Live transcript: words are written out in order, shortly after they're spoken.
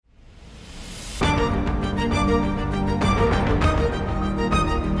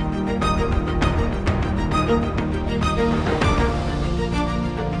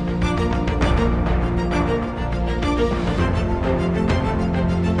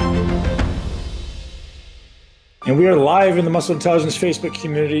And we are live in the Muscle Intelligence Facebook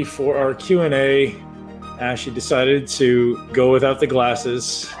community for our Q&A. Ashley decided to go without the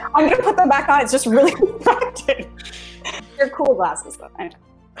glasses. I'm going to put them back on. It's just really distracting. They're cool glasses, though.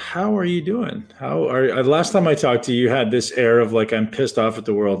 How are you doing? Last time I talked to you, you had this air of like, I'm pissed off at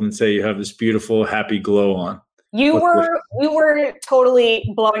the world, and say you have this beautiful, happy glow on. You were totally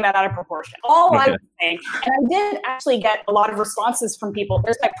blowing that out of proportion. All I was saying, and I did actually get a lot of responses from people.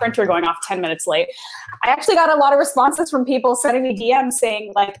 There's my printer going off 10 minutes late. I actually got a lot of responses from people sending me DMs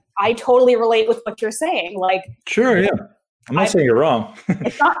saying, like, I totally relate with what you're saying. Like, sure, yeah. I'm not saying you're wrong.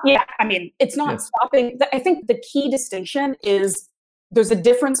 It's not. Yeah, I mean, it's not stopping. I think the key distinction is there's a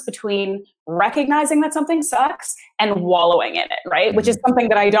difference between recognizing that something sucks and wallowing in it, right? Which is something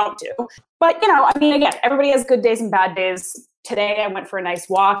that I don't do. But, I mean, again, everybody has good days and bad days. Today, I went for a nice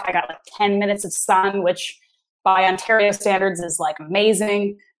walk. I got like 10 minutes of sun, which by Ontario standards is like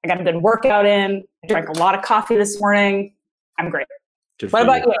amazing. I got a good workout in. I drank a lot of coffee this morning. I'm great. What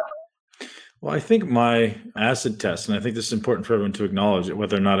about you? Well, I think my acid test, and I think this is important for everyone to acknowledge it,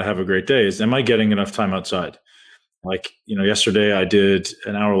 whether or not I have a great day, is am I getting enough time outside? Like, yesterday I did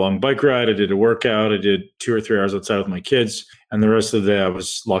an hour-long bike ride. I did a workout. I did 2 or 3 hours outside with my kids. And the rest of the day I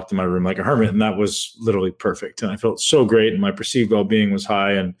was locked in my room like a hermit. And that was literally perfect. And I felt so great. And my perceived well-being was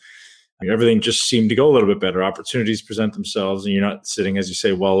high. And everything just seemed to go a little bit better. Opportunities present themselves. And you're not sitting, as you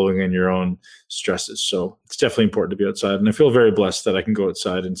say, wallowing in your own stresses. So it's definitely important to be outside. And I feel very blessed that I can go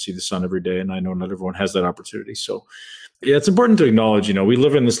outside and see the sun every day. And I know not everyone has that opportunity. So yeah, it's important to acknowledge, we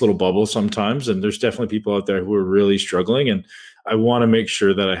live in this little bubble sometimes, and there's definitely people out there who are really struggling. And I want to make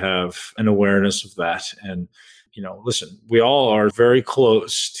sure that I have an awareness of that. And, listen, we all are very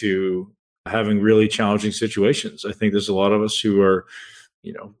close to having really challenging situations. I think there's a lot of us who are,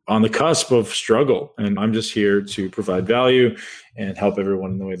 on the cusp of struggle. And I'm just here to provide value and help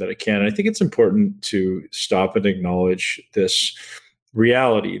everyone in the way that I can. And I think it's important to stop and acknowledge this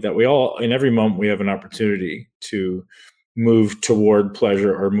reality that we all, in every moment, we have an opportunity to move toward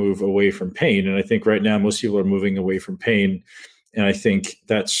pleasure or move away from pain. And I think right now, most people are moving away from pain. And I think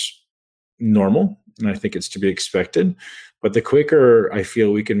that's normal. And I think it's to be expected. But the quicker I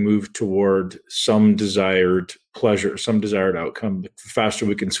feel we can move toward some desired pleasure, some desired outcome, the faster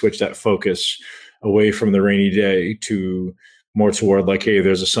we can switch that focus away from the rainy day to more toward like, hey,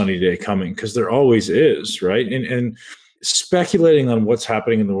 there's a sunny day coming, because there always is, right? And speculating on what's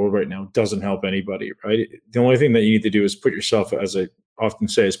happening in the world right now doesn't help anybody, right? The only thing that you need to do is put yourself, as I often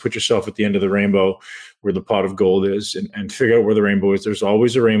say, is put yourself at the end of the rainbow where the pot of gold is and figure out where the rainbow is. There's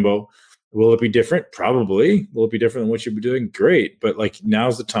always a rainbow. Will it be different? Probably. Will it be different than what you've been doing? Great. But like,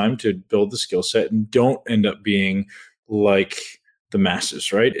 now's the time to build the skill set and don't end up being like the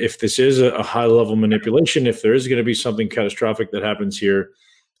masses, right? If this is a high level manipulation, if there is going to be something catastrophic that happens here,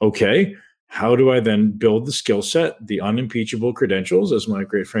 okay. How do I then build the skill set, the unimpeachable credentials, as my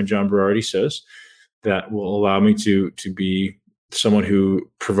great friend John Berardi says, that will allow me to be someone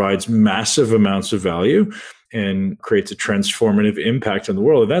who provides massive amounts of value and creates a transformative impact on the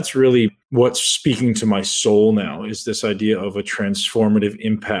world? And that's really what's speaking to my soul now, is this idea of a transformative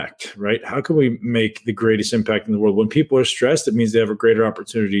impact, right? How can we make the greatest impact in the world? When people are stressed, it means they have a greater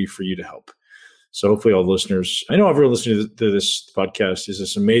opportunity for you to help. So hopefully all the listeners, I know everyone listening to this podcast is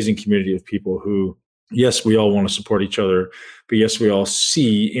this amazing community of people who, yes, we all want to support each other, but yes, we all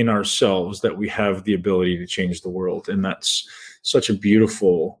see in ourselves that we have the ability to change the world. And that's such a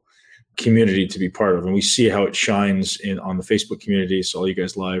beautiful community to be part of. And we see how it shines on the Facebook community. So all you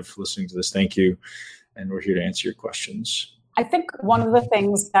guys live listening to this, thank you. And we're here to answer your questions. I think one of the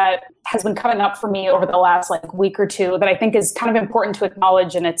things that has been coming up for me over the last week or two that I think is kind of important to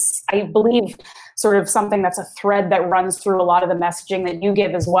acknowledge, and it's, I believe, sort of something that's a thread that runs through a lot of the messaging that you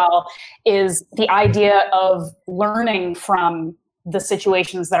give as well, is the idea of learning from the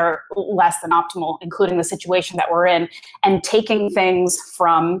situations that are less than optimal, including the situation that we're in, and taking things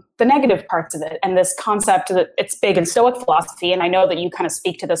from the negative parts of it. And this concept that it's big in Stoic philosophy, and I know that you kind of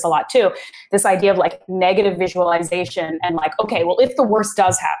speak to this a lot too, this idea of negative visualization and okay, well, if the worst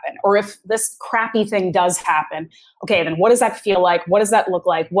does happen, or if this crappy thing does happen, okay, then what does that feel like? What does that look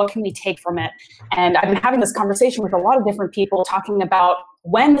like? What can we take from it? And I've been having this conversation with a lot of different people talking about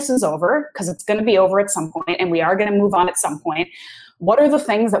when this is over, because it's going to be over at some point, and we are going to move on at some point. what are the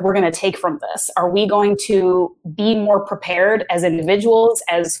things that we're going to take from this? Are we going to be more prepared as individuals,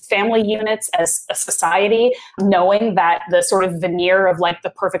 as family units, as a society, knowing that the sort of veneer of like the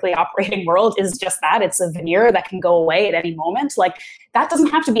perfectly operating world is just that? It's a veneer that can go away at any moment. Like, that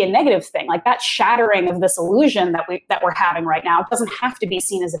doesn't have to be a negative thing. Like, that shattering of this illusion that we're having right now doesn't have to be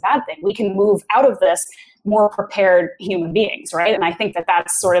seen as a bad thing. We can move out of this more prepared human beings, right? And I think that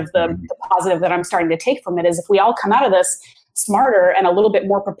that's sort of the positive that I'm starting to take from it, is if we all come out of this smarter and a little bit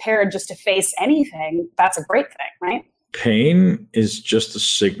more prepared just to face anything, that's a great thing, right? Pain is just a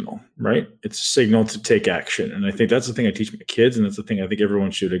signal, right? It's a signal to take action. And I think that's the thing I teach my kids, and that's the thing I think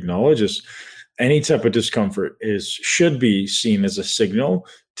everyone should acknowledge, is any type of discomfort should be seen as a signal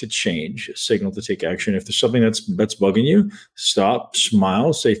to change, a signal to take action. If there's something that's bugging you, stop,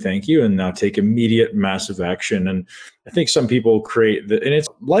 smile, say thank you, and now take immediate massive action. And I think some people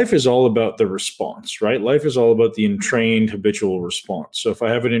life is all about the response, right? Life is all about the entrained habitual response. So if I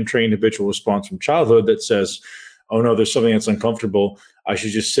have an entrained habitual response from childhood that says, oh no, there's something that's uncomfortable, I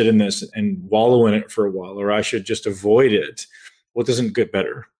should just sit in this and wallow in it for a while, or I should just avoid it, well, it doesn't get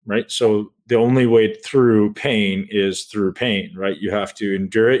better, right? So the only way through pain is through pain, right? You have to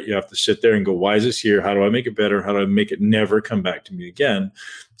endure it. You have to sit there and go, why is this here? How do I make it better? How do I make it never come back to me again?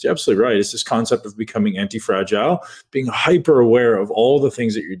 So you're absolutely right. It's this concept of becoming anti-fragile, being hyper aware of all the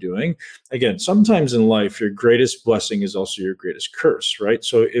things that you're doing. Again, sometimes in life, your greatest blessing is also your greatest curse, right?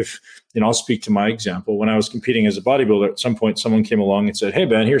 So I'll speak to my example. When I was competing as a bodybuilder, at some point, someone came along and said, hey,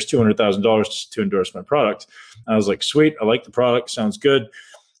 Ben, here's $200,000 to endorse my product. I was like, sweet, I like the product, sounds good.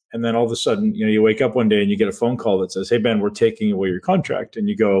 And then all of a sudden, you wake up one day and you get a phone call that says, hey, Ben, we're taking away your contract. And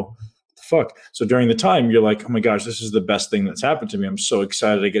you go, the fuck? So during the time, you're like, oh my gosh, this is the best thing that's happened to me. I'm so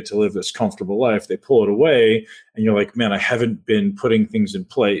excited I get to live this comfortable life. They pull it away and you're like, man, I haven't been putting things in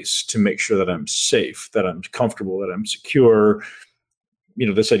place to make sure that I'm safe, that I'm comfortable, that I'm secure.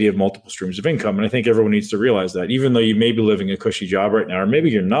 This idea of multiple streams of income. And I think everyone needs to realize that, even though you may be living a cushy job right now, or maybe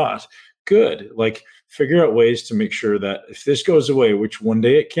you're not, good. Like, figure out ways to make sure that if this goes away, which one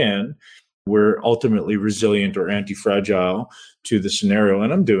day it can, we're ultimately resilient or anti-fragile to the scenario.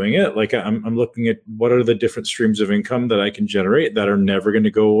 And I'm doing it. Like, I'm looking at what are the different streams of income that I can generate that are never going to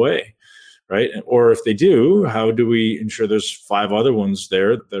go away, right? Or if they do, how do we ensure there's 5 other ones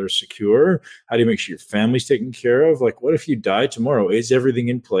there that are secure? How do you make sure your family's taken care of? Like, what if you die tomorrow? Is everything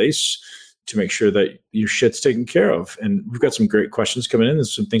in place to make sure that your shit's taken care of? And we've got some great questions coming in.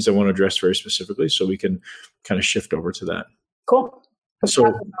 There's some things I want to address very specifically, so we can kind of shift over to that. Cool. So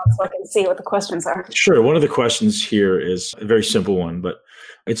I can see what the questions are. Sure. One of the questions here is a very simple one, but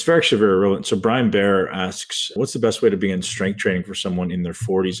it's actually very relevant. So Brian Bear asks, what's the best way to begin strength training for someone in their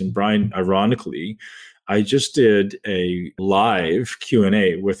 40s? And Brian, ironically, I just did a live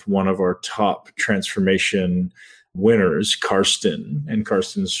Q&A with one of our top transformation winners, Karsten. And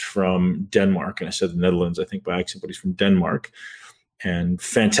Karsten's from Denmark. And I said the Netherlands, I think by accident, but he's from Denmark. And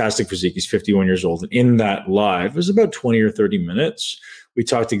fantastic physique. He's 51 years old. And in that live, it was about 20 or 30 minutes. We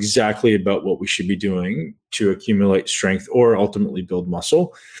talked exactly about what we should be doing to accumulate strength or ultimately build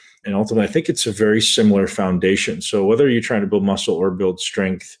muscle. And ultimately, I think it's a very similar foundation. So whether you're trying to build muscle or build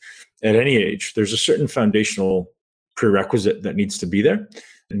strength at any age, there's a certain foundational prerequisite that needs to be there.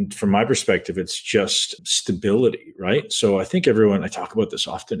 And from my perspective, it's just stability, right? So I think I talk about this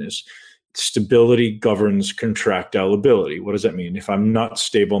often, is stability governs contractile ability. What does that mean? If I'm not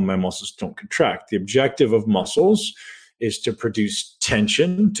stable, my muscles don't contract. The objective of muscles is to produce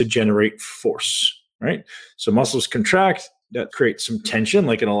tension to generate force, right? So muscles contract, that creates some tension,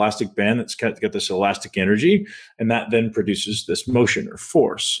 like an elastic band that's got this elastic energy, and that then produces this motion or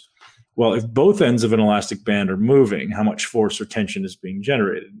force. Well, if both ends of an elastic band are moving, how much force or tension is being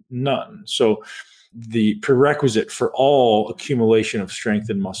generated? None. So the prerequisite for all accumulation of strength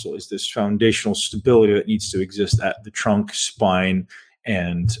and muscle is this foundational stability that needs to exist at the trunk, spine,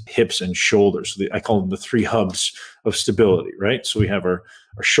 and hips and shoulders. So I call them the 3 hubs of stability, right? So we have our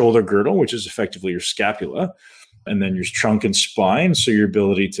shoulder girdle, which is effectively your scapula, and then your trunk and spine, so your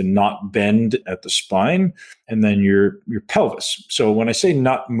ability to not bend at the spine, and then your pelvis. So when I say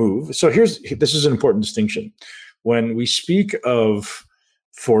not move, so this is an important distinction. When we speak of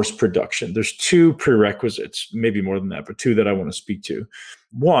force production, there's 2 prerequisites, maybe more than that, but 2 that I want to speak to.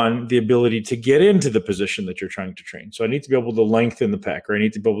 One, the ability to get into the position that you're trying to train. So I need to be able to lengthen the pec, or I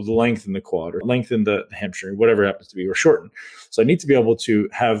need to be able to lengthen the quad, or lengthen the hamstring, whatever it happens to be, or shorten. So I need to be able to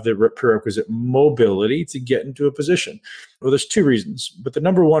have the prerequisite mobility to get into a position. Well, there's 2 reasons, but the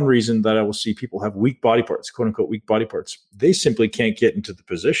number 1 reason that I will see people have weak body parts, quote unquote weak body parts, they simply can't get into the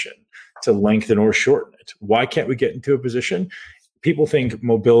position to lengthen or shorten it. Why can't we get into a position? people think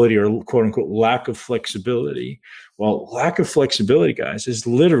mobility or quote unquote lack of flexibility. Well, lack of flexibility, guys, is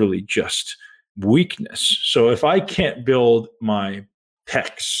literally just weakness. So if I can't build my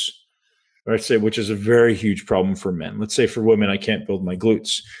pecs, let's say, which is a very huge problem for men. Let's say for women, I can't build my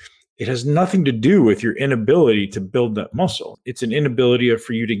glutes. It has nothing to do with your inability to build that muscle. It's an inability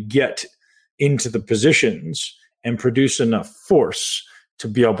for you to get into the positions and produce enough force to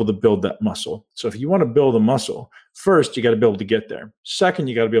be able to build that muscle. So if you want to build a muscle, first, you got to be able to get there. Second,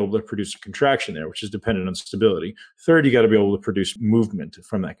 you got to be able to produce a contraction there, which is dependent on stability. Third, you got to be able to produce movement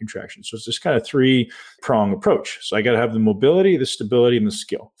from that contraction. So it's this kind of three-prong approach. So I got to have the mobility, the stability, and the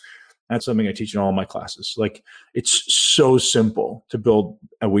skill. That's something I teach in all my classes. Like, it's so simple to build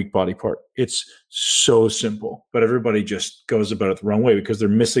a weak body part. It's so simple, but everybody just goes about it the wrong way because they're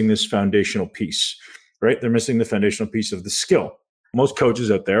missing this foundational piece, right? They're missing the foundational piece of the skill. Most coaches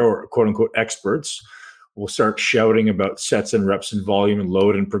out there, or quote unquote experts, will start shouting about sets and reps and volume and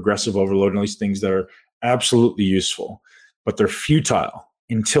load and progressive overload and all these things that are absolutely useful, but they're futile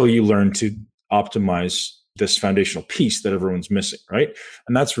until you learn to optimize this foundational piece that everyone's missing, right?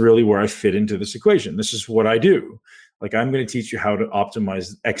 And that's really where I fit into this equation. This is what I do. Like, I'm going to teach you how to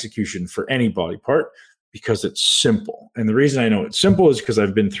optimize execution for any body part because it's simple. And the reason I know it's simple is because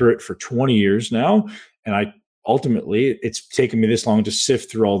I've been through it for 20 years now. And ultimately, it's taken me this long to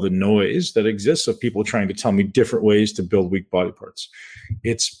sift through all the noise that exists of people trying to tell me different ways to build weak body parts.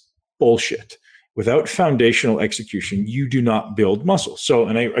 It's bullshit. Without foundational execution, you do not build muscle. So,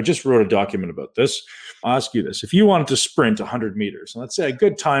 and I just wrote a document about this. I'll ask you this. If you wanted to sprint 100 meters, and let's say a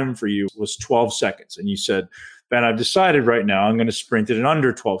good time for you was 12 seconds, and you said, Ben, I've decided right now I'm going to sprint it in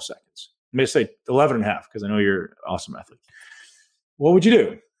under 12 seconds. I may say 11 and a half because I know you're an awesome athlete. What would you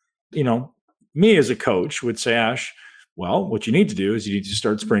do? You know, me as a coach would say, Ash, well, what you need to do is you need to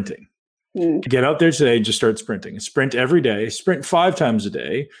start sprinting. Get out there today, just start sprinting. Sprint every day, sprint 5 times a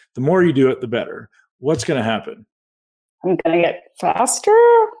day. The more you do it, the better. What's going to happen? I'm going to get faster?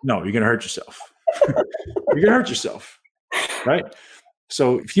 No, you're going to hurt yourself. You're going to hurt yourself, right?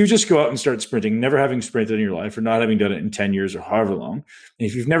 So if you just go out and start sprinting, never having sprinted in your life or not having done it in 10 years or however long, and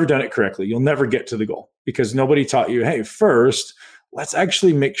if you've never done it correctly, you'll never get to the goal because nobody taught you, hey, first, let's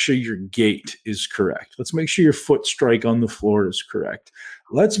actually make sure your gait is correct. Let's make sure your foot strike on the floor is correct.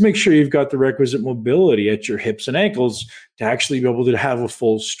 Let's make sure you've got the requisite mobility at your hips and ankles to actually be able to have a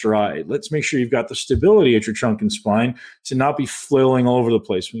full stride. Let's make sure you've got the stability at your trunk and spine to not be flailing all over the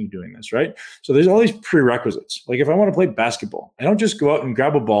place when you're doing this, right? So there's all these prerequisites. Like if I want to play basketball, I don't just go out and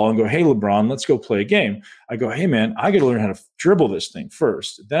grab a ball and go, hey, LeBron, let's go play a game. I go, hey, man, I got to learn how to dribble this thing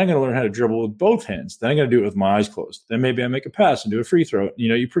first. Then I'm going to learn how to dribble with both hands. Then I'm going to do it with my eyes closed. Then maybe I make a pass and do a free throw. You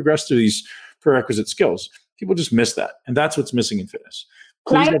know, you progress through these prerequisite skills. People just miss that. And that's what's missing in fitness.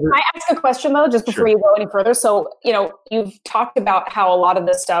 Can I ask a question though, just before you go any further? So, you know, you've talked about how a lot of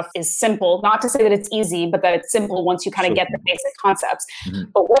this stuff is simple, not to say that it's easy, but that it's simple once you kind of get the basic concepts. Mm-hmm.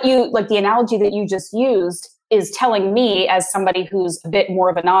 But what you, like the analogy that you just used is telling me as somebody who's a bit more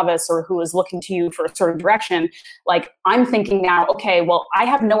of a novice or who is looking to you for a certain direction, like I'm thinking now, okay, well, I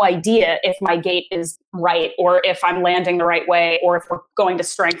have no idea if my gait is right or if I'm landing the right way or if we're going to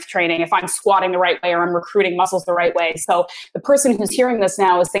strength training, if I'm squatting the right way or I'm recruiting muscles the right way. So the person who's hearing this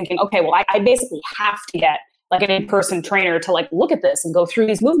now is thinking, okay, well, I basically have to get like an in-person trainer to like look at this and go through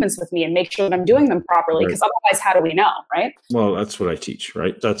these movements with me and make sure that I'm doing them properly. Because otherwise, how do we know, right? Well, that's what I teach,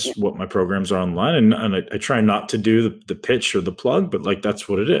 right? That's what my programs are online. And I try not to do the pitch or the plug, but like that's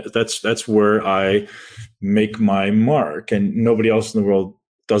what it is. That's where I make my mark. And nobody else in the world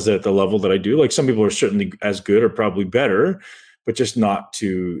does it at the level that I do. Like some people are certainly as good or probably better, but just not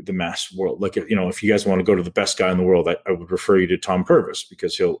to the mass world. Like, you know, if you guys want to go to the best guy in the world, I would refer you to Tom Purvis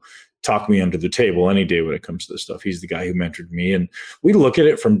because he'll talk me under the table any day when it comes to this stuff. He's the guy who mentored me. And we look at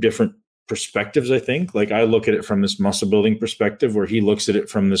it from different perspectives, I think. Like I look at it from this muscle building perspective where he looks at it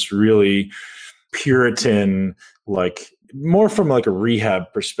from this really Puritan, like more from like a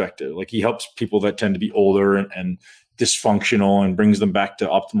rehab perspective. Like he helps people that tend to be older and dysfunctional and brings them back to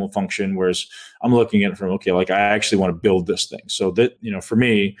optimal function. Whereas I'm looking at it from, okay, like I actually want to build this thing. So that, you know, for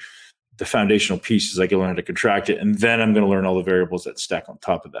me, the foundational piece is I can learn how to contract it. And then I'm going to learn all the variables that stack on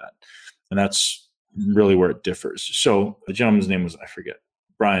top of that. And that's really where it differs. So the gentleman's name was, I forget,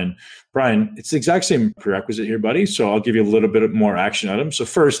 Brian. Brian, it's the exact same prerequisite here, buddy. So I'll give you a little bit more action item. So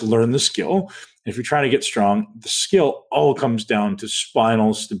first, learn the skill. If you're trying to get strong, the skill all comes down to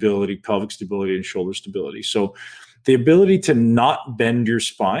spinal stability, pelvic stability, and shoulder stability. So the ability to not bend your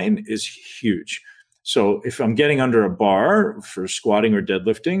spine is huge. So if I'm getting under a bar for squatting or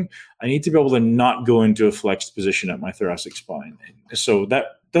deadlifting, I need to be able to not go into a flexed position at my thoracic spine. So that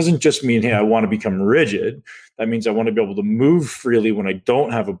doesn't just mean, hey, I want to become rigid. That means I want to be able to move freely when I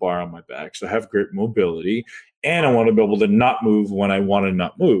don't have a bar on my back. So I have great mobility, and I want to be able to not move when I want to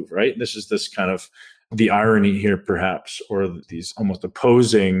not move, right? This is this kind of the irony here, perhaps, or these almost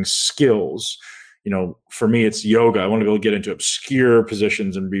opposing skills. For me, it's yoga. I want to be able to get into obscure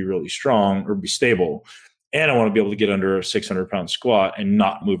positions and be really strong or be stable. And I want to be able to get under a 600-pound squat and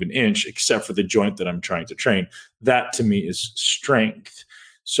not move an inch, except for the joint that I'm trying to train. That to me is strength.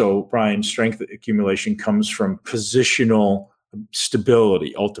 So, Brian, strength accumulation comes from positional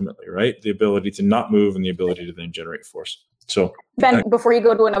stability, ultimately, right? The ability to not move and the ability to then generate force. So, Ben, before you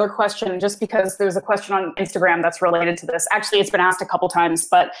go to another question, just because there's a question on Instagram that's related to this. Actually, it's been asked a couple times,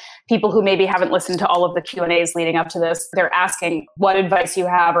 but people who maybe haven't listened to all of the Q&As leading up to this, they're asking what advice you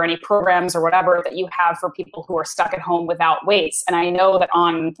have or any programs or whatever that you have for people who are stuck at home without weights. And I know that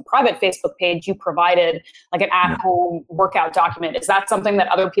on the private Facebook page, you provided like an at-home workout document. Is that something that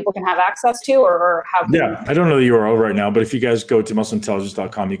other people can have access to, or how? I don't know the URL right now, but if you guys go to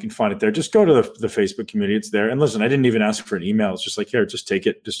muscleintelligence.com, you can find it there. Just go to the Facebook community. It's there. And listen, I didn't even ask for an email. It's just like, here, just take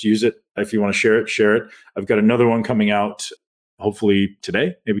it, just use it. If you want to share it, share it. I've got another one coming out, hopefully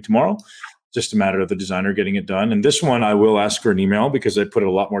today, maybe tomorrow. Just a matter of the designer getting it done. And this one, I will ask for an email because I put a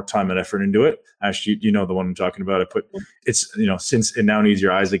lot more time and effort into it. Actually, you know the one I'm talking about. Since it now needs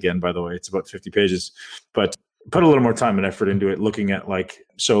your eyes again, by the way, it's about 50 pages, but put a little more time and effort into it, looking at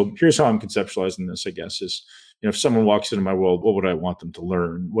so here's how I'm conceptualizing this, I guess, is, if someone walks into my world, what would I want them to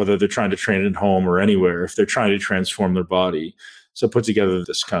learn? Whether they're trying to train at home or anywhere, if they're trying to transform their body. So put together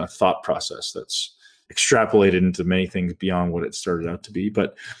this kind of thought process that's extrapolated into many things beyond what it started out to be.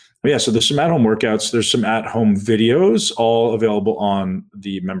 But yeah, so there's some at-home workouts. There's some at-home videos, all available on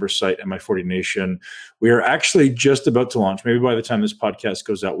the member site at My40 Nation. We are actually just about to launch. Maybe by the time this podcast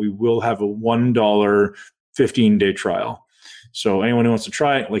goes out, we will have a $1 15-day trial. So anyone who wants to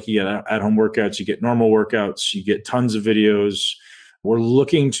try it, you get at-home workouts, you get normal workouts, you get tons of videos. We're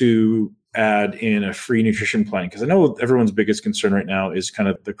looking to add in a free nutrition plan because I know everyone's biggest concern right now is kind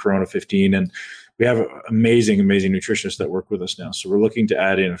of the Corona 15, and we have amazing nutritionists that work with us now. So we're looking to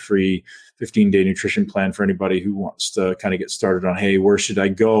add in a free 15-day nutrition plan for anybody who wants to kind of get started on, hey, where should I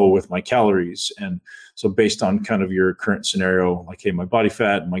go with my calories? And so based on kind of your current scenario, hey, my body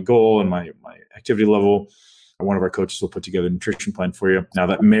fat, my goal, and my activity level, one of our coaches will put together a nutrition plan for you. Now,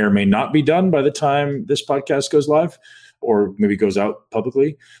 that may or may not be done by the time this podcast goes live or maybe goes out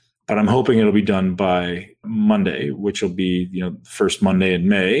publicly, but I'm hoping it'll be done by Monday, which will be, the first Monday in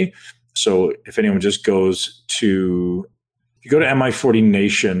May. So if anyone just goes to, if you go to MI40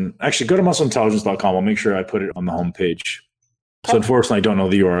 Nation, actually go to muscleintelligence.com. I'll make sure I put it on the homepage. So unfortunately, I don't know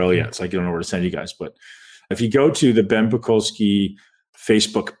the URL yet. So I don't know where to send you guys. But if you go to the Ben Pakulski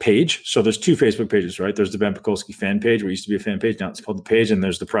Facebook page. So there's two Facebook pages, right? There's the Ben Pakulski fan page, where it used to be a fan page. Now it's called the page, and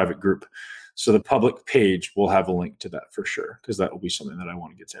there's the private group. So the public page will have a link to that for sure, because that will be something that I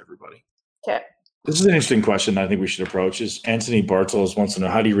want to get to everybody. Okay. This is an interesting question that I think we should approach. Is Anthony Bartels wants to know,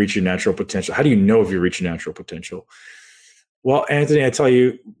 how do you reach your natural potential? How do you know if you reach your natural potential? Well, Anthony, I tell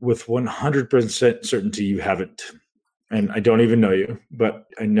you with 100% certainty you haven't. And I don't even know you, but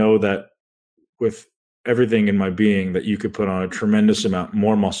I know that with everything in my being that you could put on a tremendous amount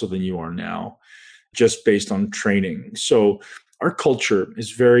more muscle than you are now, just based on training. So our culture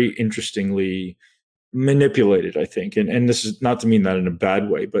is very interestingly manipulated, I think. And this is not to mean that in a bad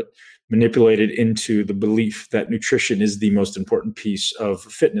way, but manipulated into the belief that nutrition is the most important piece of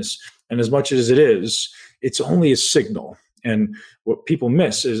fitness. And as much as it is, it's only a signal. And what people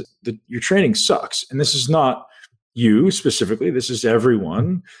miss is that your training sucks. And this is not you specifically. This is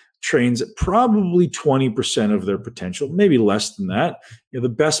everyone trains at probably 20% of their potential, maybe less than that. The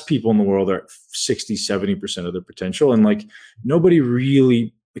best people in the world are at 60, 70% of their potential. And nobody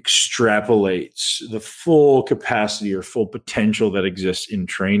really extrapolates the full capacity or full potential that exists in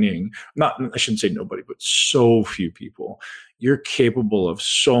training. I shouldn't say nobody, but so few people. You're capable of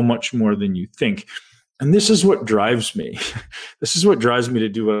so much more than you think. And this is what drives me. This is what drives me to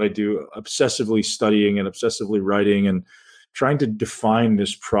do what I do, obsessively studying and obsessively writing and trying to define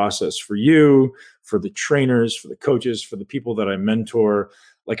this process for you, for the trainers, for the coaches, for the people that I mentor.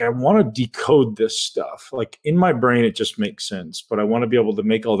 I want to decode this stuff. In my brain, it just makes sense, but I want to be able to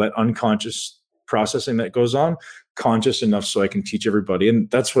make all that unconscious processing that goes on conscious enough so I can teach everybody. And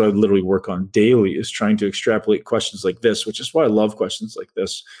that's what I literally work on daily, is trying to extrapolate questions like this, which is why I love questions like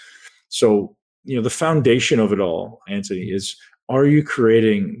this. So, the foundation of it all, Anthony, is, are you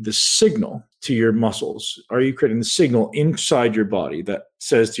creating the signal to your muscles? Are you creating the signal inside your body that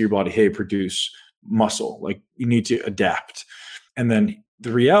says to your body, hey, produce muscle? You need to adapt. And then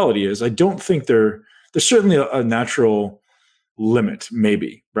the reality is, I don't think there's certainly a natural limit,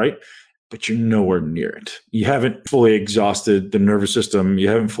 maybe, right? But you're nowhere near it. You haven't fully exhausted the nervous system. You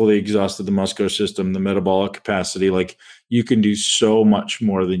haven't fully exhausted the muscular system, the metabolic capacity. Like, you can do so much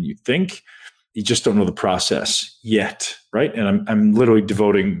more than you think. You just don't know the process yet, right? And I'm literally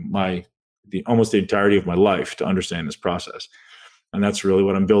devoting almost the entirety of my life to understand this process. And that's really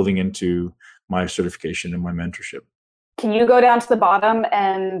what I'm building into my certification and my mentorship. Can you go down to the bottom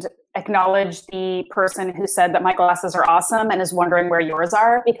and acknowledge the person who said that my glasses are awesome and is wondering where yours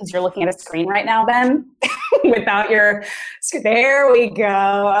are, because you're looking at a screen right now, Ben, without your, there we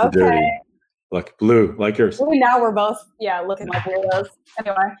go. Okay. Dirty. Like blue, like yours. Now we're both, looking like weirdos.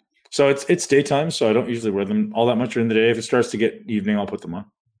 Anyway. So it's daytime, so I don't usually wear them all that much during the day. If it starts to get evening, I'll put them on.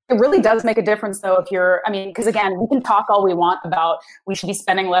 It really does make a difference, though, because again, we can talk all we want about we should be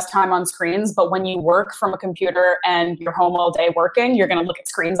spending less time on screens, but when you work from a computer and you're home all day working, you're going to look at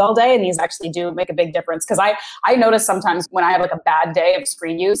screens all day, and these actually do make a big difference. Because I notice sometimes when I have like a bad day of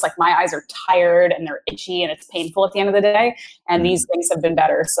screen use, like my eyes are tired and they're itchy and it's painful at the end of the day, and these things have been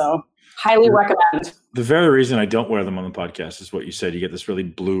better. So highly recommend. The very reason I don't wear them on the podcast is what you said. You get this really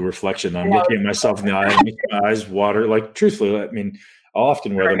blue reflection. I'm looking at myself in the eye and my eyes water. Like, truthfully, I mean, I'll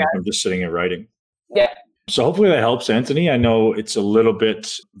often wear them if I'm just sitting and writing. Yeah. So hopefully that helps, Anthony. I know it's a little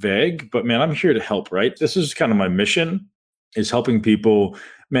bit vague, but man, I'm here to help, right? This is kind of my mission, is helping people,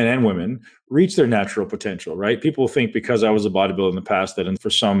 men and women, reach their natural potential, right? People think because I was a bodybuilder in the past that, and for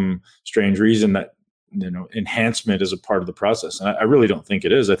some strange reason, that enhancement is a part of the process. And I really don't think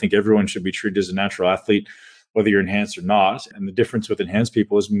it is. I think everyone should be treated as a natural athlete, whether you're enhanced or not. And the difference with enhanced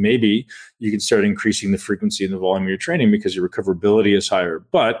people is maybe you can start increasing the frequency and the volume of your training because your recoverability is higher.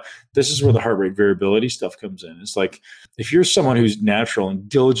 But this is where the heart rate variability stuff comes in. It's like, if you're someone who's natural and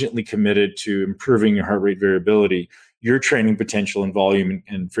diligently committed to improving your heart rate variability, your training potential and volume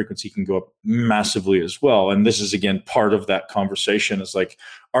and frequency can go up massively as well. And this is, again, part of that conversation. It's like,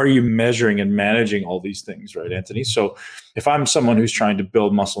 are you measuring and managing all these things, right, Anthony? So if I'm someone who's trying to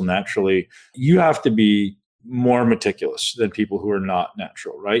build muscle naturally, you have to be more meticulous than people who are not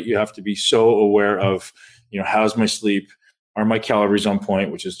natural, right? You have to be so aware of, how's my sleep? Are my calories on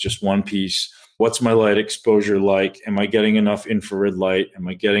point, which is just one piece? What's my light exposure like? Am I getting enough infrared light? Am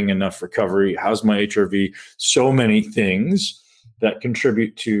I getting enough recovery? How's my HRV? So many things that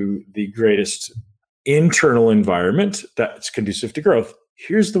contribute to the greatest internal environment that's conducive to growth.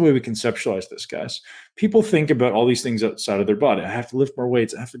 Here's the way we conceptualize this, guys. People think about all these things outside of their body. I have to lift more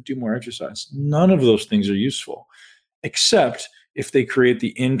weights. I have to do more exercise. None of those things are useful, except if they create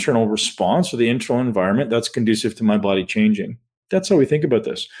the internal response or the internal environment that's conducive to my body changing. That's how we think about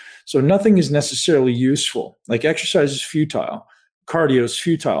this. So nothing is necessarily useful. Like, exercise is futile. Cardio is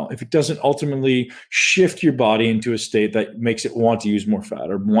futile if it doesn't ultimately shift your body into a state that makes it want to use more fat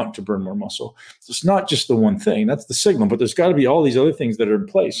or want to burn more muscle. So it's not just the one thing. That's the signal, but there's got to be all these other things that are in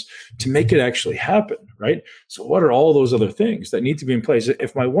place to make it actually happen, right? So what are all those other things that need to be in place?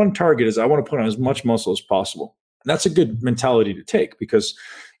 If my one target is I want to put on as much muscle as possible, that's a good mentality to take, because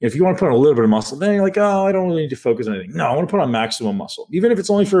if you want to put on a little bit of muscle, then you're like, oh, I don't really need to focus on anything. No, I want to put on maximum muscle. Even if it's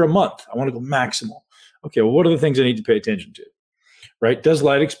only for a month, I want to go maximal. Okay, well, what are the things I need to pay attention to? Right? Does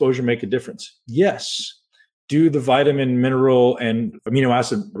light exposure make a difference? Yes. Do the vitamin, mineral, and amino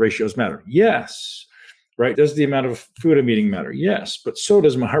acid ratios matter? Yes. Right? Does the amount of food I'm eating matter? Yes. But so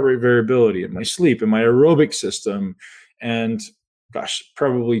does my heart rate variability and my sleep and my aerobic system and,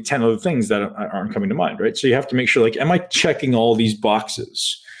 probably 10 other things that aren't coming to mind, right? So you have to make sure, like, am I checking all these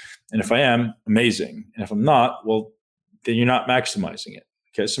boxes? And if I am, amazing. And if I'm not, well, then you're not maximizing it.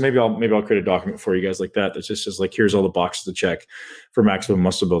 Okay, so maybe I'll create a document for you guys like that just says, like, here's all the boxes to check for maximum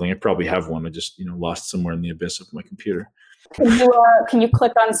muscle building. I probably have one. I just lost somewhere in the abyss of my computer. Can you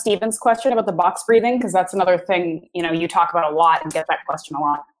click on Steven's question about the box breathing, because that's another thing you talk about a lot and get that question a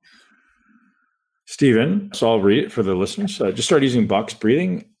lot. Steven, so I'll read it for the listeners. Just started using box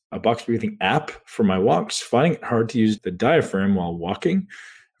breathing, a box breathing app for my walks. Finding it hard to use the diaphragm while walking.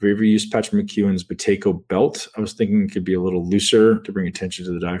 Have you ever used Patrick McEwen's Buteyko belt? I was thinking it could be a little looser to bring attention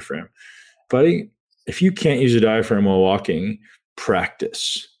to the diaphragm. Buddy, if you can't use a diaphragm while walking,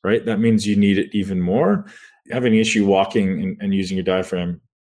 practice, right? That means you need it even more. Having an issue walking and using your diaphragm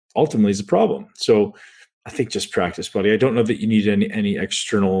ultimately is a problem. So I think just practice, buddy. I don't know that you need any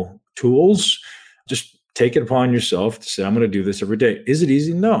external tools. Just take it upon yourself to say, I'm going to do this every day. Is it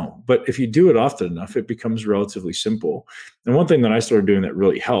easy? No. But if you do it often enough, it becomes relatively simple. And one thing that I started doing that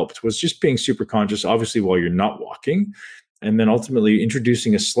really helped was just being super conscious, obviously, while you're not walking, And then ultimately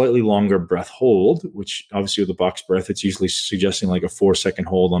introducing a slightly longer breath hold, which obviously with the box breath, it's usually suggesting like a 4-second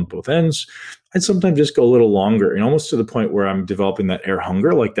hold on both ends. I'd sometimes just go a little longer and almost to the point where I'm developing that air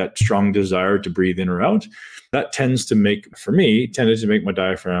hunger, like that strong desire to breathe in or out. That tended to make my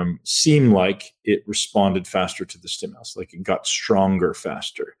diaphragm seem like it responded faster to the stimulus, like it got stronger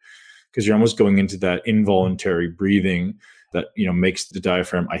faster, because you're almost going into that involuntary breathing that makes the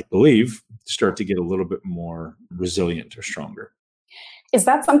diaphragm, I believe, start to get a little bit more resilient or stronger. Is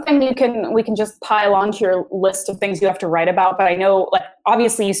that something we can just pile onto your list of things you have to write about? But I know, like,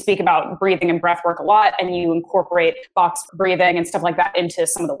 obviously you speak about breathing and breath work a lot, and you incorporate box breathing and stuff like that into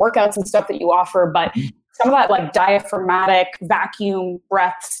some of the workouts and stuff that you offer. But some of that like diaphragmatic vacuum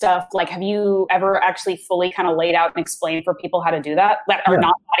breath stuff, like, have you ever actually fully kind of laid out and explained for people how to do that are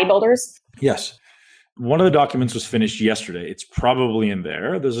not bodybuilders? Yes. One of the documents was finished yesterday. It's probably in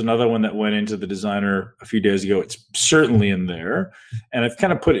there. There's another one that went into the designer a few days ago. It's certainly in there. And I've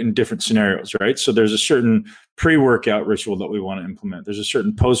kind of put it in different scenarios, right? So there's a certain pre-workout ritual that we want to implement. There's a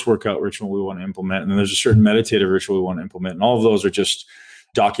certain post-workout ritual we want to implement. And then there's a certain meditative ritual we want to implement. And all of those are just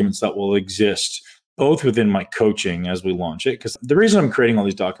documents that will exist both within my coaching as we launch it. Because the reason I'm creating all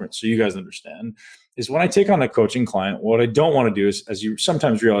these documents, so you guys understand, is when I take on a coaching client, what I don't want to do is, as you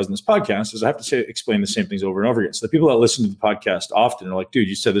sometimes realize in this podcast, is I have to explain the same things over and over again. So the people that listen to the podcast often are like, dude,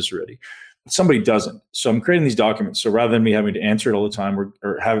 you said this already. But somebody doesn't. So I'm creating these documents. So rather than me having to answer it all the time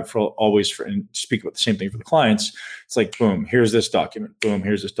or have it and speak about the same thing for the clients, it's like, boom, here's this document. Boom,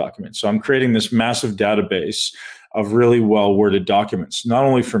 here's this document. So I'm creating this massive database of really well-worded documents, not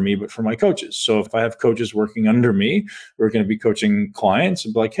only for me, but for my coaches. So if I have coaches working under me who are going to be coaching clients,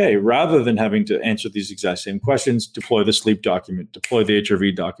 and be like, hey, rather than having to answer these exact same questions, deploy the sleep document, deploy the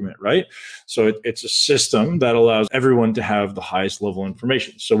HRV document, right? So it's a system that allows everyone to have the highest level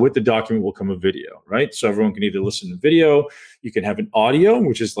information. So with the document will come a video, right? So everyone can either listen to video, you can have an audio,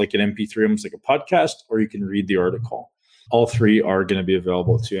 which is like an MP3, almost like a podcast, or you can read the article. All three are going to be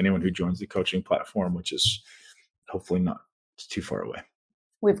available to anyone who joins the coaching platform, which is hopefully not too far away.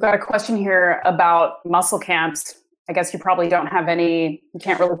 We've got a question here about muscle camps. I guess you probably don't have any, you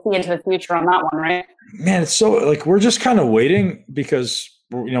can't really see into the future on that one, right? Man, it's so like, we're just kind of waiting because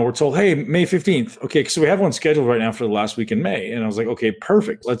we're told, hey, May 15th. Okay, so we have one scheduled right now for the last week in May. And I was like, okay,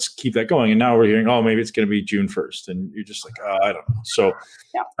 perfect. Let's keep that going. And now we're hearing, oh, maybe it's going to be June 1st. And you're just like, I don't know. So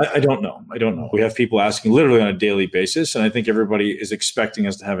yeah. I don't know. We have people asking literally on a daily basis. And I think everybody is expecting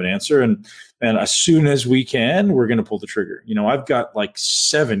us to have an answer. And as soon as we can, we're going to pull the trigger. I've got like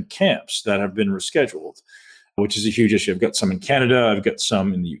 7 camps that have been rescheduled, which is a huge issue. I've got some in Canada. I've got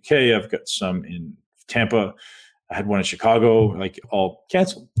some in the UK. I've got some in Tampa. I had one in Chicago, like all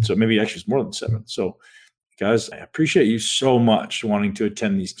canceled. So maybe actually it's more than 7. So guys, I appreciate you so much wanting to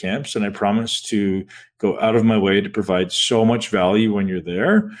attend these camps. And I promise to go out of my way to provide so much value when you're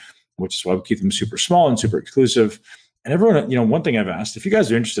there, which is why we keep them super small and super exclusive. And everyone, one thing I've asked, if you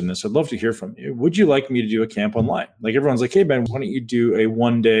guys are interested in this, I'd love to hear from you. Would you like me to do a camp online? Like everyone's like, hey, Ben, why don't you do a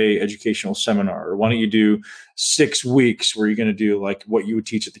 1-day educational seminar? Or why don't you do 6 weeks where you're going to do like what you would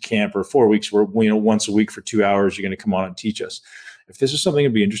teach at the camp, or 4 weeks where, once a week for 2 hours, you're going to come on and teach us. If this is something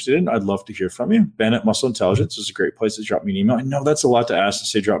you'd be interested in, I'd love to hear from you. Ben at Muscle Intelligence is a great place to drop me an email. I know that's a lot to ask to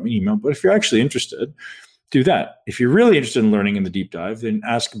say drop me an email, but if you're actually interested, do that. If you're really interested in learning in the deep dive, then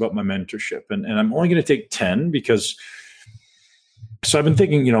ask about my mentorship. And I'm only going to take 10 because, so I've been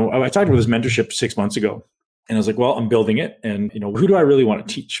thinking, I talked about this mentorship 6 months ago, and I was like, well, I'm building it. And, who do I really want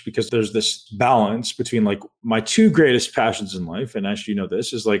to teach? Because there's this balance between like my 2 greatest passions in life. And actually,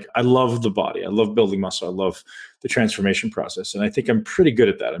 this is like, I love the body. I love building muscle. I love the transformation process. And I think I'm pretty good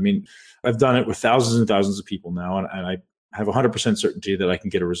at that. I mean, I've done it with thousands and thousands of people now, and I have 100% certainty that I can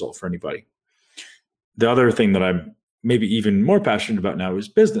get a result for anybody. The other thing that I'm maybe even more passionate about now is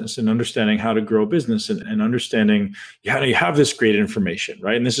business, and understanding how to grow a business, and understanding how do you have this great information,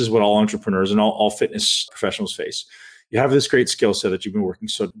 right? And this is what all entrepreneurs and all fitness professionals face. You have this great skill set that you've been working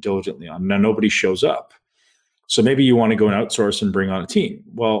so diligently on. Now nobody shows up. So maybe you want to go and outsource and bring on a team.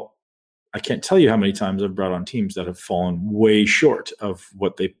 Well, I can't tell you how many times I've brought on teams that have fallen way short of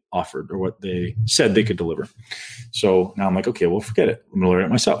what they offered or what they said they could deliver. So now I'm like, okay, well, forget it. I'm going to learn it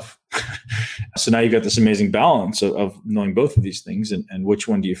myself. So now you've got this amazing balance of knowing both of these things, and which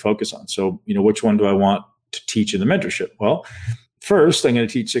one do you focus on? So, which one do I want to teach in the mentorship? Well, first, I'm going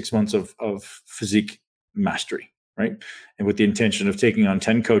to teach 6 months of physique mastery, right? And with the intention of taking on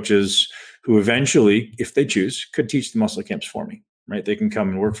 10 coaches who eventually, if they choose, could teach the muscle camps for me. right? They can come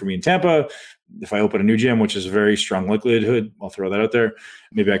and work for me in Tampa. If I open a new gym, which is a very strong likelihood, I'll throw that out there.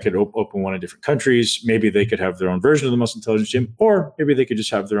 Maybe I could open one in different countries. Maybe they could have their own version of the Muscle Intelligence Gym, or maybe they could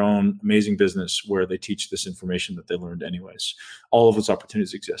just have their own amazing business where they teach this information that they learned anyways. All of those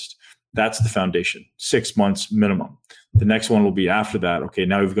opportunities exist. That's the foundation, 6 months minimum. The next one will be after that. Okay,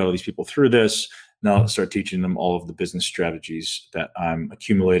 now we've got all these people through this. Now let's start teaching them all of the business strategies that I'm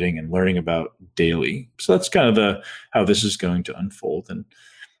accumulating and learning about daily. So that's kind of how this is going to unfold. And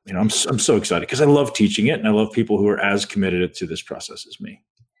I'm so excited because I love teaching it, and I love people who are as committed to this process as me.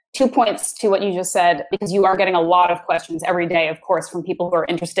 2 points to what you just said, because you are getting a lot of questions every day, of course, from people who are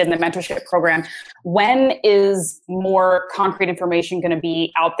interested in the mentorship program. When is more concrete information going to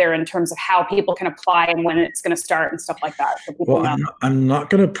be out there in terms of how people can apply and when it's going to start and stuff like that? I'm not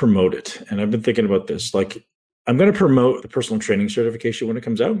going to promote it. And I've been thinking about this. I'm going to promote the personal training certification when it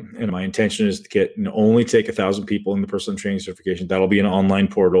comes out. And my intention is to only take 1,000 people in the personal training certification. That'll be an online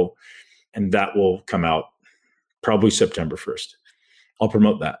portal, and that will come out probably September 1st. I'll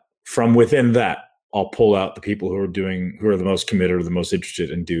promote that. From within that, I'll pull out the people who are the most committed or the most interested,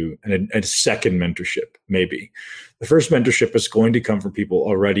 and do a second mentorship, maybe. The first mentorship is going to come from people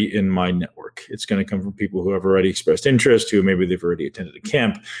already in my network. It's going to come from people who have already expressed interest, who maybe they've already attended a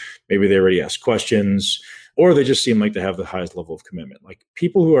camp, maybe they already asked questions, or they just seem like they have the highest level of commitment. Like,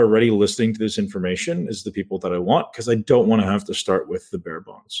 people who are already listening to this information is the people that I want, because I don't want to have to start with the bare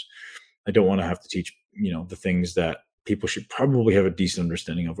bones. I don't want to have to teach, the things that people should probably have a decent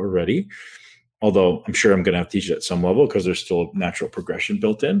understanding of already. Although I'm sure I'm going to have to teach it at some level because there's still a natural progression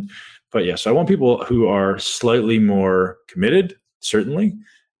built in. But yes, I want people who are slightly more committed, certainly,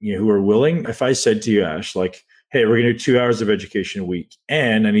 who are willing. If I said to you, Ash, hey, we're going to do 2 hours of education a week,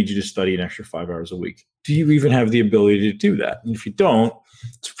 and I need you to study an extra 5 hours a week, do you even have the ability to do that? And if you don't,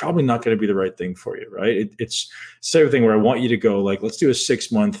 it's probably not going to be the right thing for you, right? It's the sort of thing where I want you to go, let's do a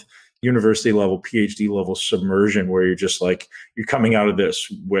 6-month university level, PhD level submersion, where you're just you're coming out of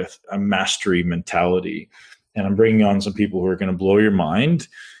this with a mastery mentality. And I'm bringing on some people who are going to blow your mind,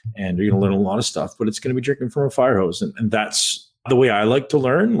 and you're going to learn a lot of stuff, but it's going to be drinking from a fire hose. And that's the way I like to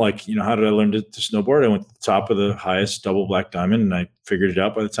learn. How did I learn to snowboard? I went to the top of the highest double black diamond, and I figured it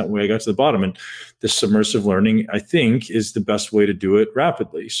out by the time I got to the bottom. And this submersive learning, I think, is the best way to do it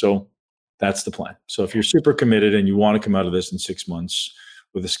rapidly. So that's the plan. So if you're super committed and you want to come out of this in 6 months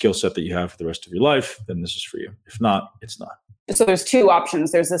with a skill set that you have for the rest of your life, then this is for you. If not, it's not. So there's two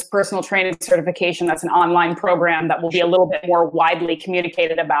options. There's this personal training certification. That's an online program that will be a little bit more widely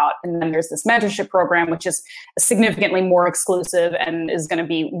communicated about. And then there's this mentorship program, which is significantly more exclusive and is going to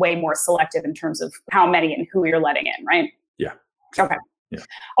be way more selective in terms of how many and who you're letting in, right? Yeah. Okay. Yeah.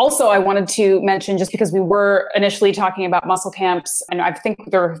 Also, I wanted to mention, just because we were initially talking about muscle camps, and I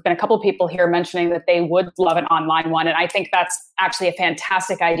think there have been a couple of people here mentioning that they would love an online one. And I think that's actually a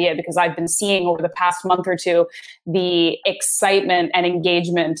fantastic idea, because I've been seeing over the past month or two the excitement and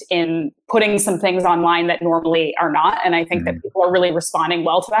engagement in putting some things online that normally are not. And I think that people are really responding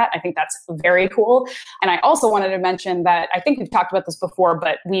well to that. I think that's very cool. And I also wanted to mention that I think we've talked about this before,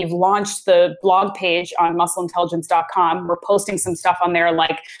 but we've launched the blog page on muscleintelligence.com. We're posting some stuff on there,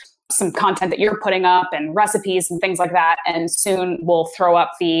 like some content that you're putting up and recipes and things like that. And soon we'll throw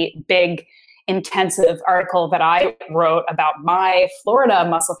up the big intensive article that I wrote about my Florida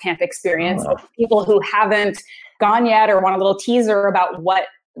muscle camp experience. Oh. People who haven't gone yet or want a little teaser about what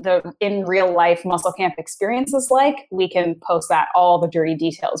the in real life muscle camp experience is like, we can post that. All the dirty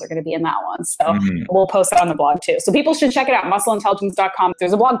details are going to be in that one. So we'll post it on the blog too. So people should check it out, muscleintelligence.com.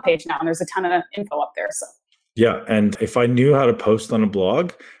 There's a blog page now, and there's a ton of info up there. So yeah. And if I knew how to post on a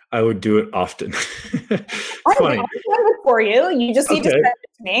blog, I would do it often. Funny. I'll do it for you. You just need to send it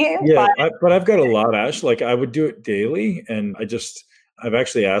to me. Yeah, but I've got a lot, Ash. I would do it daily. And I've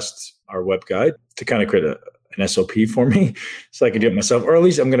actually asked our web guy to kind of create an SOP for me so I can do it myself. Or at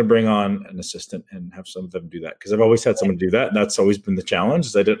least I'm going to bring on an assistant and have some of them do that, because I've always had someone do that. And that's always been the challenge,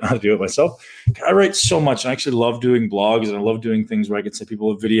 is I didn't know how to do it myself. I write so much. I actually love doing blogs, and I love doing things where I can send people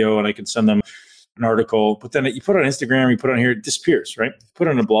a video and I can send them an article, but then you put it on Instagram, you put it on here, it disappears, right? Put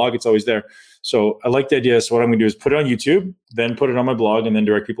it on a blog, it's always there. So I like the idea. So what I'm going to do is put it on YouTube, then put it on my blog, and then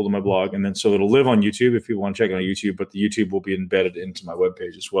direct people to my blog. And then so it'll live on YouTube if people want to check it on YouTube, but the YouTube will be embedded into my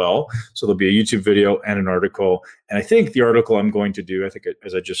webpage as well. So there'll be a YouTube video and an article. And I think the article I'm going to do,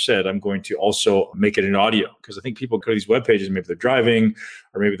 as I just said, I'm going to also make it an audio, because I think people go to these web pages, maybe they're driving,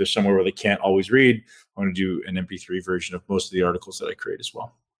 or maybe they're somewhere where they can't always read. I want to do an MP3 version of most of the articles that I create as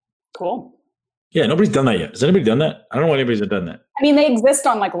well. Cool. Yeah, nobody's done that yet. Has anybody done that? I don't know why anybody's done that. I mean, they exist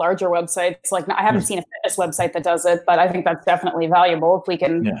on like larger websites. Like I haven't seen a fitness website that does it, but I think that's definitely valuable if we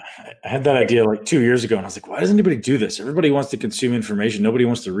can. Yeah, I had that idea like 2 years ago, and I was like, why doesn't anybody do this? Everybody wants to consume information. Nobody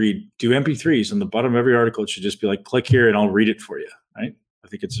wants to read. Do MP3s on the bottom of every article. It should just be like, click here and I'll read it for you, right? I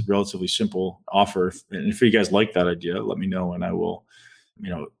think it's a relatively simple offer. And if you guys like that idea, let me know and I will,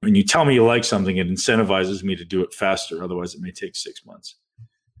 when you tell me you like something, it incentivizes me to do it faster. Otherwise, it may take 6 months.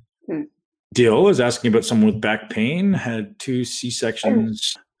 Dill is asking about someone with back pain, had 2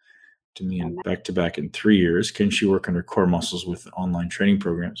 C-sections to me and back-to-back in 3 years. Can she work on her core muscles with online training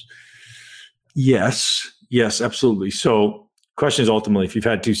programs? Yes, absolutely. So question is ultimately, if you've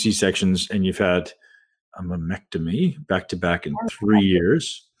had 2 C-sections and you've had a mammectomy back-to-back in 3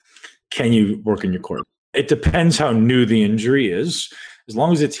 years, can you work on your core? It depends how new the injury is. As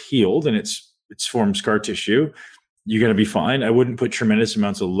long as it's healed and it's formed scar tissue, you're going to be fine. I wouldn't put tremendous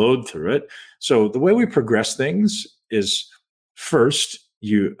amounts of load through it. So the way we progress things is first,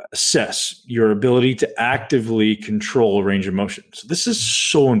 you assess your ability to actively control range of motion. So this is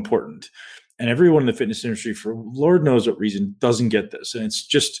so important. And everyone in the fitness industry, for Lord knows what reason, doesn't get this. And it's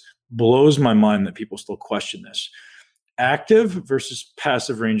just blows my mind that people still question this. Active versus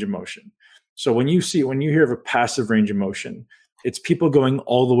passive range of motion. So when you hear of a passive range of motion, it's people going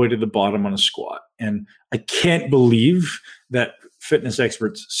all the way to the bottom on a squat. And I can't believe that fitness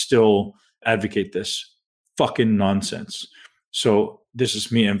experts still advocate this fucking nonsense. So this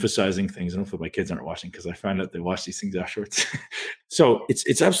is me emphasizing things. And hopefully my kids aren't watching because I find out they watch these things afterwards. So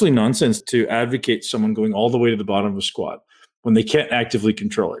it's absolutely nonsense to advocate someone going all the way to the bottom of a squat when they can't actively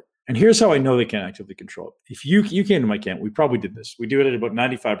control it. And here's how I know they can't actively control it. If you came to my camp, we probably did this. We do it at about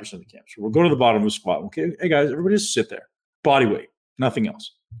 95% of the camps. So we'll go to the bottom of a squat. Okay, hey guys, everybody just sit there. Body weight, nothing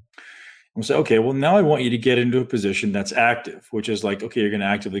else. We'll say, okay, well, now I want you to get into a position that's active, which is like, okay, you're going to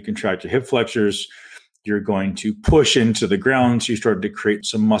actively contract your hip flexors. You're going to push into the ground. So you start to create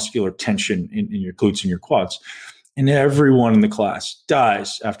some muscular tension in your glutes and your quads. And everyone in the class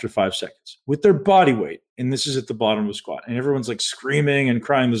dies after 5 seconds with their body weight. And this is at the bottom of the squat. And everyone's like screaming and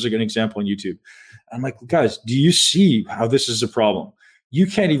crying. There's like an example on YouTube. I'm like, guys, do you see how this is a problem? You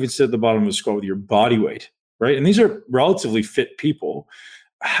can't even sit at the bottom of the squat with your body weight. Right. And these are relatively fit people.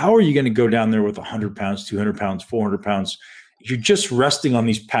 How are you going to go down there with 100 pounds, 200 pounds, 400 pounds? You're just resting on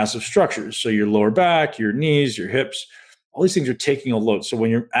these passive structures. So your lower back, your knees, your hips, all these things are taking a load. So when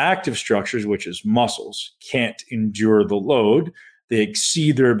your active structures, which is muscles, can't endure the load, they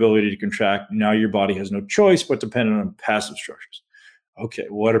exceed their ability to contract. Now your body has no choice but depend on passive structures. Okay,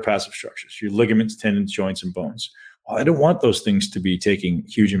 what are passive structures? Your ligaments, tendons, joints, and bones. Well, I don't want those things to be taking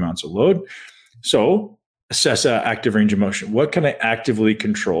huge amounts of load. So assess active range of motion. What can I actively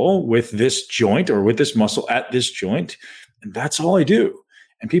control with this joint or with this muscle at this joint? And that's all I do.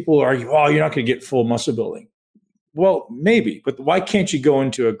 And people argue, oh, you're not going to get full muscle building. Well, maybe, but why can't you go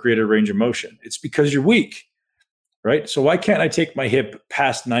into a greater range of motion? It's because you're weak, right? So why can't I take my hip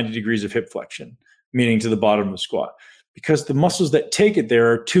past 90 degrees of hip flexion, meaning to the bottom of the squat? Because the muscles that take it there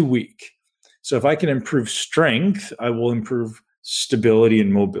are too weak. So if I can improve strength, I will improve stability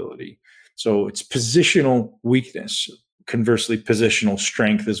and mobility. So it's positional weakness. Conversely, positional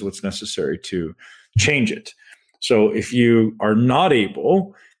strength is what's necessary to change it. So if you are not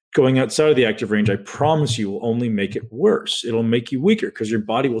able, going outside of the active range, I promise you will only make it worse. It'll make you weaker because your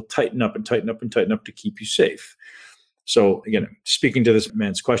body will tighten up and tighten up and tighten up to keep you safe. So again, speaking to this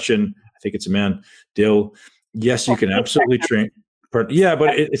man's question, I think it's a man, Dill. Yes, you can absolutely train. Yeah,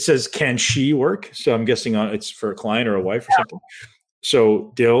 but it says, can she work? So I'm guessing it's for a client or a wife or something.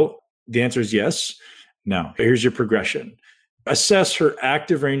 So Dill, the answer is yes. Now, here's your progression. Assess her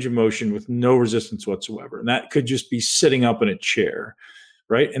active range of motion with no resistance whatsoever. And that could just be sitting up in a chair,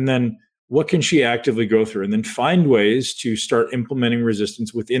 right? And then what can she actively go through? And then find ways to start implementing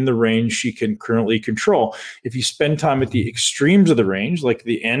resistance within the range she can currently control. If you spend time at the extremes of the range, like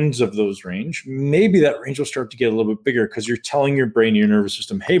the ends of those range, maybe that range will start to get a little bit bigger because you're telling your brain, your nervous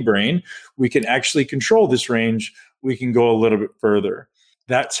system, hey, brain, we can actually control this range. We can go a little bit further.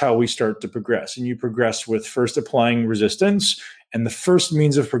 That's how we start to progress. And you progress with first applying resistance. And the first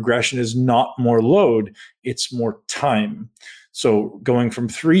means of progression is not more load, it's more time. So going from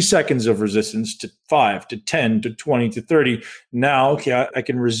 3 seconds of resistance to 5 to 10 to 20 to 30. Now, okay, I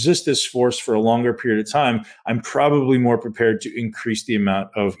can resist this force for a longer period of time. I'm probably more prepared to increase the amount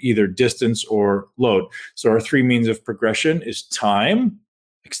of either distance or load. So our 3 means of progression is time,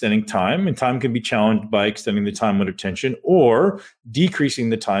 extending time, and time can be challenged by extending the time under tension or decreasing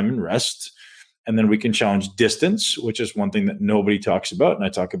the time in rest. And then we can challenge distance, which is one thing that nobody talks about. And I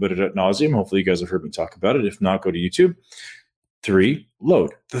talk about it ad nauseum. Hopefully you guys have heard me talk about it. If not, go to YouTube. 3,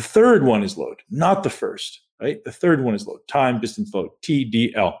 load. The third one is load, not the first, right? The third one is load. Time, distance, load.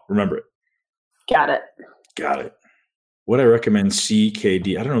 TDL. Remember it. Got it. Got it. What I recommend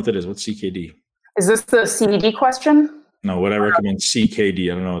CKD. I don't know what that is. What's CKD? Is this the CBD question? No, what I recommend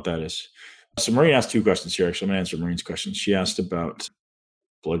CKD. I don't know what that is. So Maureen asked 2 questions here. Actually, I'm going to answer Maureen's question. She asked about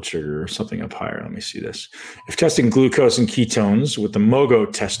blood sugar or something up higher. Let me see this. If testing glucose and ketones with the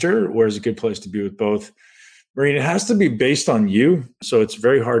MOGO tester, where's a good place to be with both? Maureen, it has to be based on you. So it's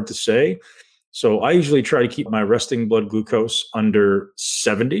very hard to say. So I usually try to keep my resting blood glucose under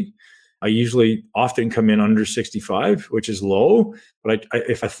 70. I usually often come in under 65, which is low. But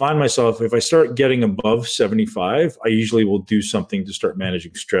if I find myself, if I start getting above 75, I usually will do something to start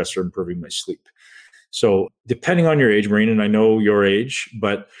managing stress or improving my sleep. So depending on your age, Maureen, and I know your age,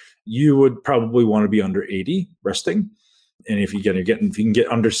 but you would probably want to be under 80 resting. And if you can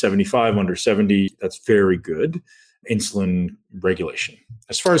get under 75, under 70, that's very good. Insulin regulation.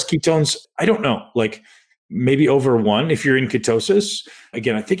 As far as ketones, I don't know, like maybe over 1 if you're in ketosis.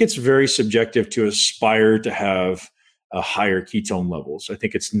 Again, I think it's very subjective to aspire to have a higher ketone levels. I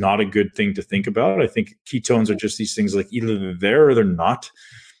think it's not a good thing to think about. I think ketones are just these things like either they're there or they're not.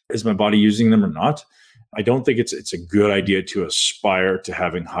 Is my body using them or not? I don't think it's a good idea to aspire to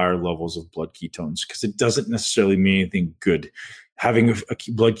having higher levels of blood ketones because it doesn't necessarily mean anything good. Having a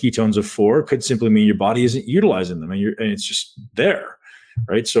blood ketones of 4 could simply mean your body isn't utilizing them and it's just there,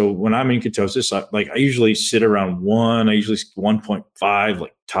 right? So when I'm in ketosis, I usually sit around 1, I usually 1.5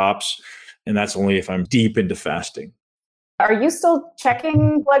 like tops, and that's only if I'm deep into fasting. Are you still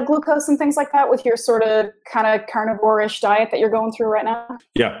checking blood glucose and things like that with your sort of kind of carnivore-ish diet that you're going through right now?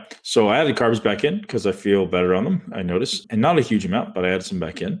 Yeah. So I added carbs back in because I feel better on them, I noticed. And not a huge amount, but I added some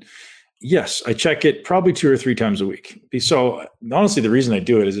back in. Yes, I check it probably 2 or 3 times a week. So honestly, the reason I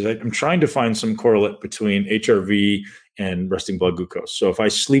do it is I'm trying to find some correlate between HRV and resting blood glucose. So if I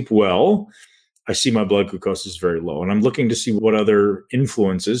sleep well, I see my blood glucose is very low. And I'm looking to see what other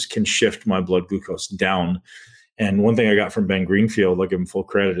influences can shift my blood glucose down. And one thing I got from Ben Greenfield, I'll give him full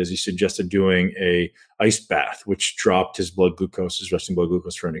credit, is he suggested doing a ice bath, which dropped his blood glucose, his resting blood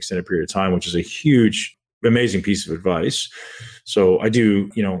glucose for an extended period of time, which is a huge, amazing piece of advice. So I do,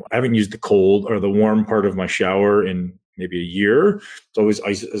 I haven't used the cold or the warm part of my shower in maybe a year. It's always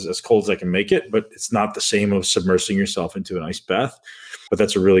ice as cold as I can make it, but it's not the same as submersing yourself into an ice bath. But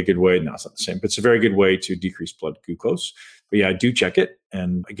that's a really good way. No, it's not the same, but it's a very good way to decrease blood glucose. But yeah, I do check it.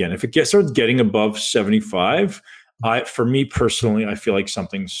 And again, if it starts getting above 75, for me personally, I feel like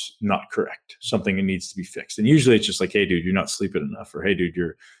something's not correct. Something that needs to be fixed. And usually it's just like, hey, dude, you're not sleeping enough. Or hey, dude,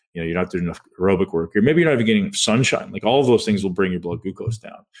 you're not doing enough aerobic work. Or maybe you're not even getting enough sunshine. Like all of those things will bring your blood glucose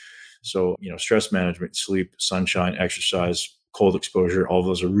down. So, stress management, sleep, sunshine, exercise, cold exposure, all of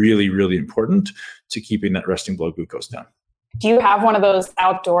those are really, really important to keeping that resting blood glucose down. Do you have one of those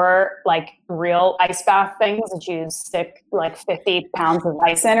outdoor, like real ice bath things that you stick like 50 pounds of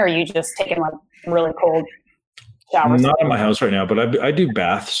ice in, or are you just taking like really cold showers? Not in my house right now, but I do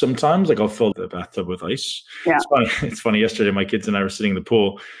baths sometimes. Like I'll fill the bathtub with ice. Yeah. It's funny. Yesterday, my kids and I were sitting in the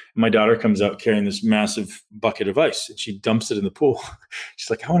pool. And my daughter comes out carrying this massive bucket of ice, and she dumps it in the pool. She's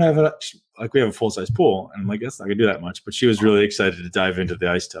like, "I want to have it." Like we have a full size pool, and I'm like, "That's not gonna do that much." But she was really excited to dive into the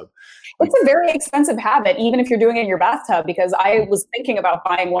ice tub. It's a very expensive habit, even if you're doing it in your bathtub, because I was thinking about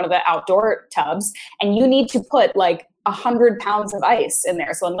buying one of the outdoor tubs, and you need to put like 100 pounds of ice in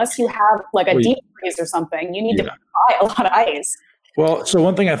there. So unless you have like a deep freeze or something, you need to buy a lot of ice. Well, so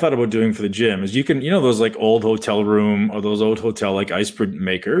one thing I thought about doing for the gym is you can, those like old hotel room or those old hotel like ice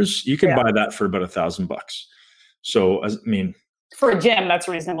makers, you can buy that for about $1,000. So, for a gym, that's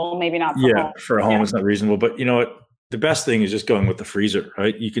reasonable. Maybe not for home. For a home, it's not reasonable. But you know what? The best thing is just going with the freezer,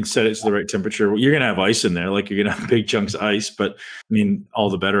 right? You can set it to the right temperature. You're going to have ice in there, like you're going to have big chunks of ice, but all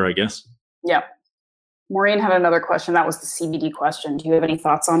the better, I guess. Yeah. Maureen had another question. That was the CBD question. Do you have any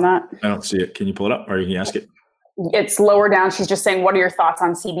thoughts on that? I don't see it. Can you pull it up or you can ask it? It's lower down. She's just saying, what are your thoughts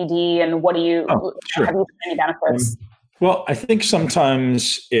on CBD and what do you, sure. have you seen any benefits? Well, I think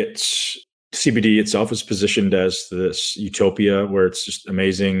sometimes CBD itself is positioned as this utopia where it's just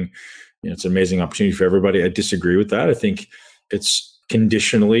amazing. It's an amazing opportunity for everybody. I disagree with that. I think it's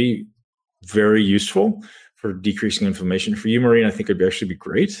conditionally very useful for decreasing inflammation. For you, Maureen, I think it'd actually be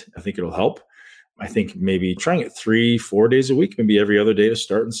great. I think it'll help. I think maybe trying it 3-4 days a week, maybe every other day to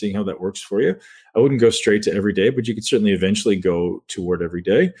start and seeing how that works for you. I wouldn't go straight to every day, but you could certainly eventually go toward every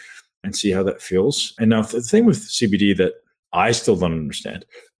day and see how that feels. And now the thing with CBD that I still don't understand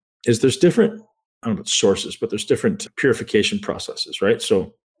is there's different, I don't know about sources, but there's different purification processes, right?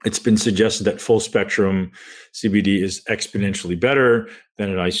 So it's been suggested that full spectrum CBD is exponentially better than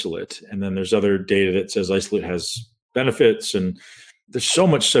an isolate. And then there's other data that says isolate has benefits, and there's so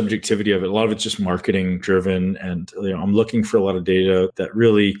much subjectivity of it. A lot of it's just marketing driven, and I'm looking for a lot of data that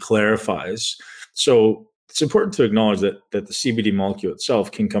really clarifies. So it's important to acknowledge that the CBD molecule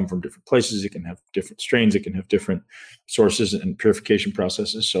itself can come from different places. It can have different strains. It can have different sources and purification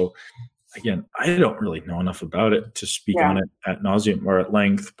processes. So again, I don't really know enough about it to speak on it at nauseum or at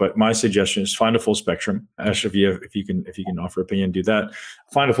length. But my suggestion is find a full spectrum. Ash, if you can offer opinion, do that.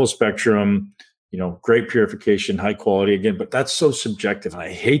 Find a full spectrum. Great purification, high quality again, but that's so subjective. And I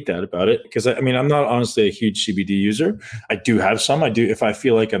hate that about it because I'm not honestly a huge CBD user. I do have some. I do. If I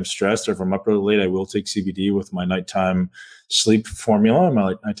feel like I'm stressed or if I'm up really late, I will take CBD with my nighttime sleep formula,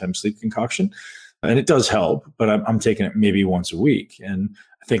 my nighttime sleep concoction. And it does help, but I'm taking it maybe once a week. And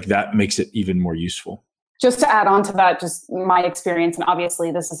I think that makes it even more useful. Just to add on to that, just my experience, and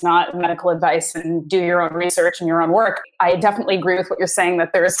obviously this is not medical advice and do your own research and your own work. I definitely agree with what you're saying,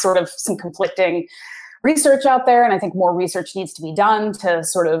 that there is sort of some conflicting research out there. And I think more research needs to be done to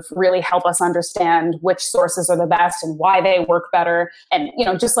sort of really help us understand which sources are the best and why they work better. And,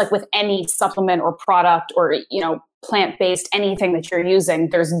 just like with any supplement or product or, plant-based, anything that you're using,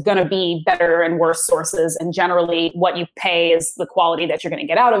 there's going to be better and worse sources. And generally what you pay is the quality that you're going to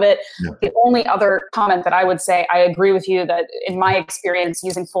get out of it. Yeah. The only other comment that I would say, I agree with you that in my experience,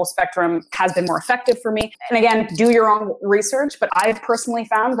 using full spectrum has been more effective for me. And again, do your own research, but I've personally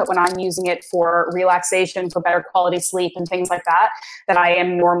found that when I'm using it for relaxation, for better quality sleep and things like that I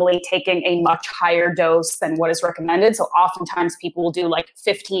am normally taking a much higher dose than what is recommended. So oftentimes people will do like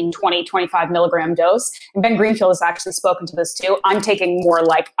 15, 20, 25 milligram dose. And Ben Greenfield has actually spoken to this too. I'm taking more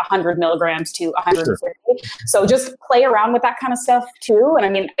like 100 milligrams to 150. Sure. So just play around with that kind of stuff too.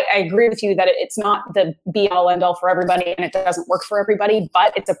 And I agree with you that it's not the be all end all for everybody and it doesn't work for everybody,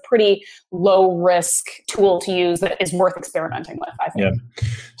 but it's a pretty low risk tool to use that is worth experimenting with, I think. Yeah.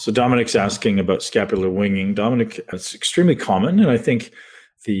 So Dominic's asking about scapular winging. Dominic, it's extremely common. And I think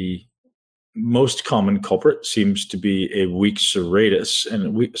the most common culprit seems to be a weak serratus.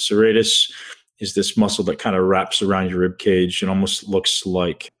 And serratus is this muscle that kind of wraps around your rib cage and almost looks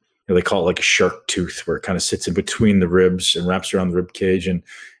like, they call it like a shark tooth, where it kind of sits in between the ribs and wraps around the rib cage. And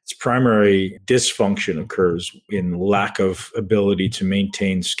its primary dysfunction occurs in lack of ability to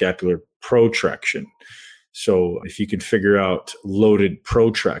maintain scapular protraction. So if you can figure out loaded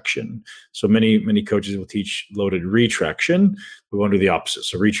protraction, so many coaches will teach loaded retraction. We want to do the opposite.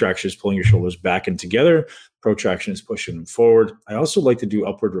 So retraction is pulling your shoulders back and together. Protraction is pushing them forward. I also like to do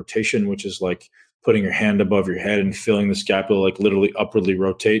upward rotation, which is like putting your hand above your head and feeling the scapula like literally upwardly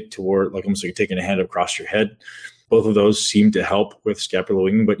rotate toward, like almost like you're taking a hand across your head. Both of those seem to help with scapular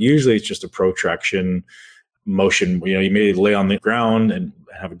winging, but usually it's just a protraction motion. You may lay on the ground and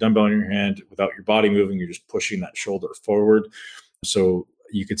have a dumbbell in your hand without your body moving. You're just pushing that shoulder forward. So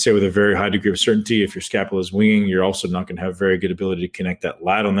you could say with a very high degree of certainty, if your scapula is winging, you're also not going to have very good ability to connect that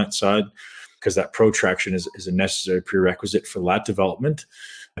lat on that side, because that protraction is a necessary prerequisite for lat development.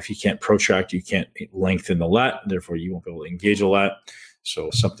 If you can't protract, you can't lengthen the lat. Therefore, you won't be able to engage a lat. So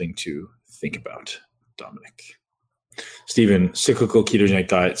something to think about, Dominic. Stephen, cyclical ketogenic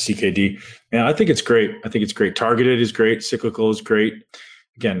diet, CKD. Man, I think it's great. Targeted is great. Cyclical is great.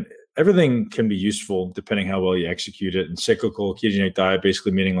 Again, everything can be useful depending how well you execute it. And cyclical ketogenic diet,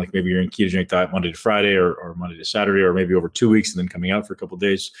 basically meaning like maybe you're in ketogenic diet Monday to Friday or Monday to Saturday, or maybe over 2 weeks and then coming out for a couple of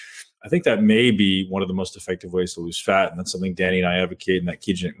days. I think that may be one of the most effective ways to lose fat. And that's something Danny and I advocate in that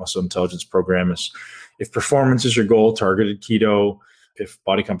ketogenic muscle intelligence program. Is if performance is your goal, targeted keto. If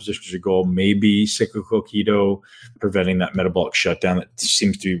body composition is your goal, maybe cyclical keto, preventing that metabolic shutdown that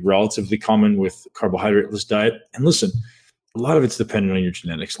seems to be relatively common with carbohydrate-less diet. And listen, a lot of it's dependent on your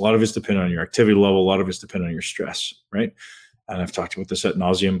genetics. A lot of it's dependent on your activity level. A lot of it's dependent on your stress, right? And I've talked about this ad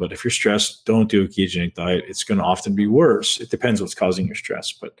nauseum, but if you're stressed, don't do a ketogenic diet. It's going to often be worse. It depends what's causing your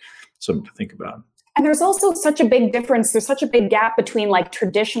stress, but something to think about. And there's also such a big difference. There's such a big gap between like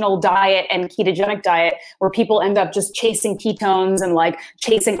traditional diet and ketogenic diet, where people end up just chasing ketones and like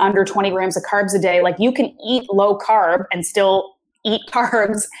chasing under 20 grams of carbs a day. Like you can eat low carb and still eat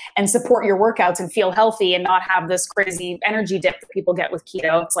carbs and support your workouts and feel healthy and not have this crazy energy dip that people get with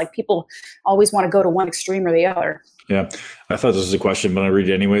keto. It's like people always want to go to one extreme or the other. Yeah. I thought this was a question, but I read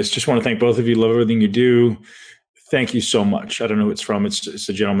it anyways. Just want to thank both of you. Love everything you do. Thank you so much. I don't know who it's from. It's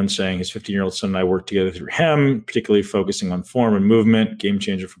a gentleman saying his 15-year-old son and I worked together through HEM, particularly focusing on form and movement. Game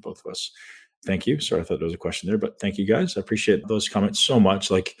changer for both of us. Thank you. Sorry, I thought there was a question there, but thank you guys. I appreciate those comments so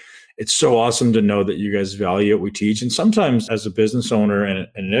much. Like, it's so awesome to know that you guys value what we teach. And sometimes as a business owner and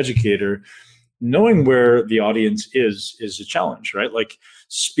an educator, knowing where the audience is a challenge, right? Like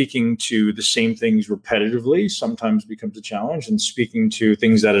speaking to the same things repetitively sometimes becomes a challenge, and speaking to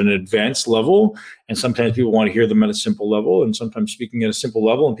things at an advanced level. And sometimes people want to hear them at a simple level, and sometimes speaking at a simple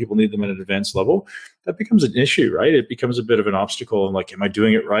level and people need them at an advanced level. That becomes an issue, right? It becomes a bit of an obstacle. And like, am I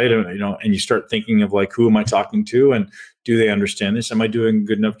doing it right? And, and you start thinking of like, who am I talking to? And do they understand this? Am I doing a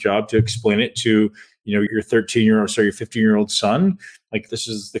good enough job to explain it to, your 13-year-old, your 15-year-old son? Like, this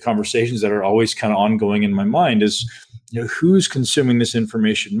is the conversations that are always kind of ongoing in my mind is, who's consuming this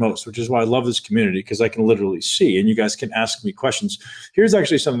information most, which is why I love this community, because I can literally see, and you guys can ask me questions. Here's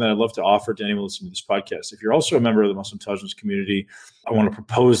actually something that I'd love to offer to anyone listening to this podcast. If you're also a member of the Muscle Intelligence community, I want to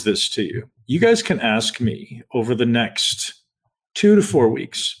propose this to you. You guys can ask me over the next 2 to 4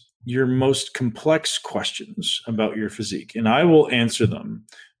 weeks your most complex questions about your physique, and I will answer them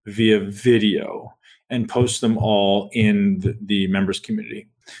via video and post them all in the members community.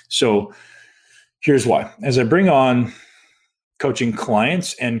 So here's why. As I bring on coaching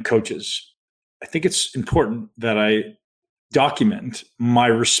clients and coaches, I think it's important that I document my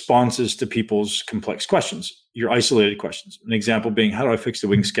responses to people's complex questions, your isolated questions. An example being, how do I fix the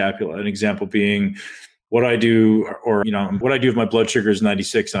wing scapula? An example being, what I do, or what I do if my blood sugar is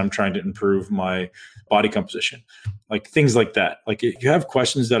 96 and I'm trying to improve my body composition, like things like that. Like, if you have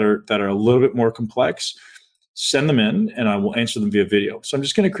questions that are a little bit more complex, send them in and I will answer them via video. So I'm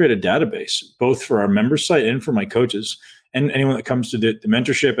just going to create a database, both for our member site and for my coaches and anyone that comes to the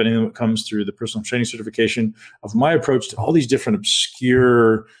mentorship, anyone that comes through the personal training certification, of my approach to all these different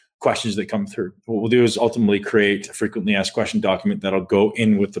obscure questions that come through. What we'll do is ultimately create a frequently asked question document that'll go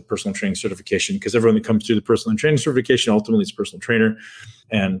in with the personal training certification, because everyone that comes through the personal training certification ultimately is a personal trainer,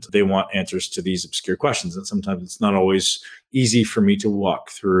 and they want answers to these obscure questions. And sometimes it's not always easy for me to walk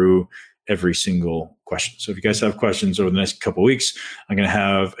through every single question. So if you guys have questions over the next couple of weeks, I'm going to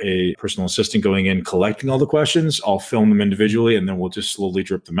have a personal assistant going in, collecting all the questions. I'll film them individually, and then we'll just slowly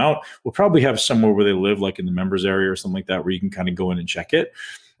drip them out. We'll probably have somewhere where they live, like in the members area or something like that, where you can kind of go in and check it,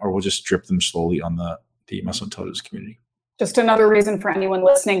 or we'll just drip them slowly on the Muscle Intelligence community. Just another reason for anyone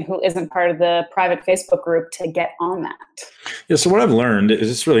listening who isn't part of the private Facebook group to get on that. Yeah. So what I've learned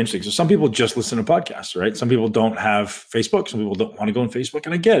is it's really interesting. So some people just listen to podcasts, right? Some people don't have Facebook. Some people don't want to go on Facebook,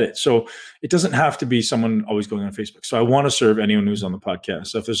 and I get it. So it doesn't have to be someone always going on Facebook. So I want to serve anyone who's on the podcast.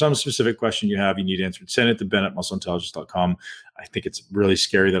 So if there's some specific question you have, you need answered, send it to ben@muscleintelligence.com. I think it's really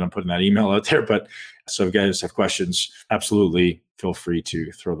scary that I'm putting that email out there, but so if you guys have questions, absolutely feel free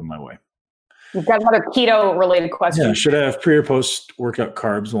to throw them my way. We've got another keto related question. Yeah, should I have pre or post workout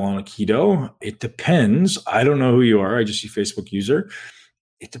carbs while on a keto? It depends. I don't know who you are. I just see Facebook user.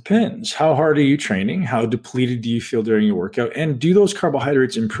 It depends. How hard are you training? How depleted do you feel during your workout? And do those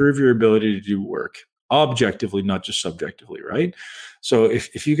carbohydrates improve your ability to do work objectively, not just subjectively, right? So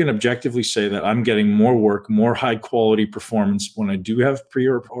if you can objectively say that I'm getting more work, more high quality performance when I do have pre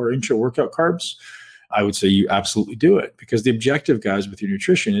or intra workout carbs, I would say you absolutely do it, because the objective, guys, with your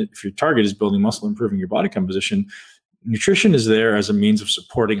nutrition, if your target is building muscle, improving your body composition, nutrition is there as a means of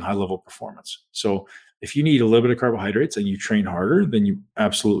supporting high level performance. So if you need a little bit of carbohydrates and you train harder, then you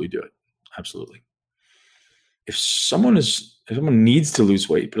absolutely do it. Absolutely. If someone needs to lose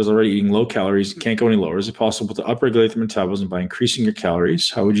weight but is already eating low calories, can't go any lower, is it possible to upregulate their metabolism by increasing your calories?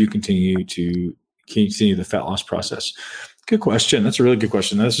 How would you continue the fat loss process? Good question. That's a really good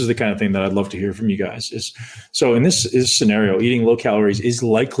question. This is the kind of thing that I'd love to hear from you guys. So in this scenario, eating low calories is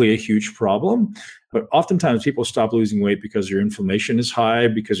likely a huge problem, but oftentimes people stop losing weight because your inflammation is high,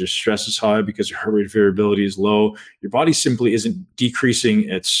 because your stress is high, because your heart rate variability is low. Your body simply isn't decreasing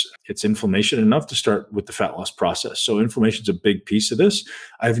its inflammation enough to start with the fat loss process. So inflammation is a big piece of this.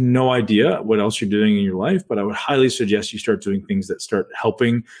 I have no idea what else you're doing in your life, but I would highly suggest you start doing things that start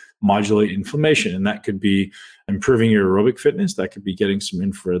helping modulate inflammation. And that could be improving your aerobic fitness. That could be getting some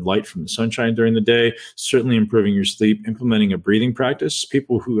infrared light from the sunshine during the day, certainly improving your sleep, implementing a breathing practice.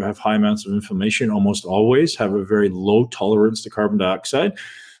 People who have high amounts of inflammation almost always have a very low tolerance to carbon dioxide,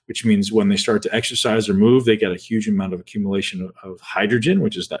 which means when they start to exercise or move, they get a huge amount of accumulation of hydrogen,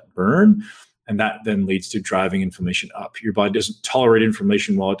 which is that burn. And that then leads to driving inflammation up. Your body doesn't tolerate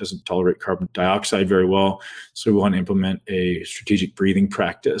inflammation well. It doesn't tolerate carbon dioxide very well. So we want to implement a strategic breathing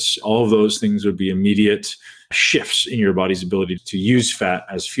practice. All of those things would be immediate shifts in your body's ability to use fat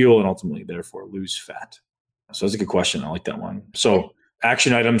as fuel and ultimately, therefore, lose fat. So that's a good question. I like that one. So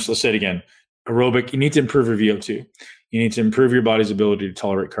action items, let's say it again. Aerobic, you need to improve your VO2. You need to improve your body's ability to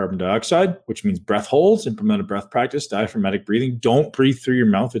tolerate carbon dioxide, which means breath holds, implement a breath practice, diaphragmatic breathing. Don't breathe through your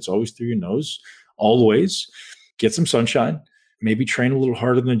mouth. It's always through your nose, always. Get some sunshine, maybe train a little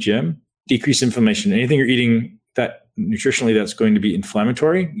harder in the gym, decrease inflammation. Anything you're eating that nutritionally that's going to be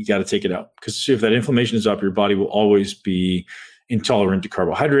inflammatory, you got to take it out. Because if that inflammation is up, your body will always be intolerant to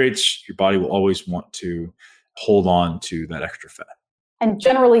carbohydrates, your body will always want to hold on to that extra fat. And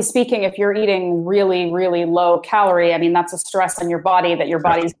generally speaking, if you're eating really, really low calorie, I mean, that's a stress on your body that your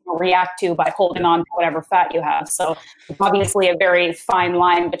body's going to react to by holding on to whatever fat you have. So obviously a very fine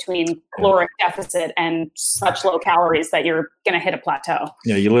line between caloric deficit and such low calories that you're going to hit a plateau.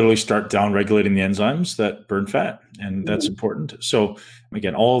 Yeah, you literally start down regulating the enzymes that burn fat, and that's important. So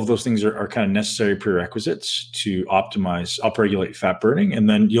again, all of those things are kind of necessary prerequisites to optimize, upregulate fat burning, and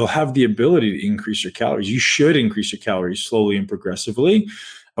then you'll have the ability to increase your calories. You should increase your calories slowly and progressively,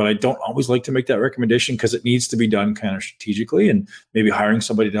 but I don't always like to make that recommendation because it needs to be done kind of strategically, and maybe hiring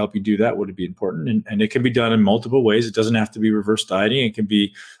somebody to help you do that would be important. And it can be done in multiple ways. It doesn't have to be reverse dieting. It can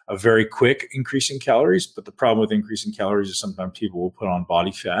be a very quick increase in calories, but the problem with increasing calories is sometimes people will put on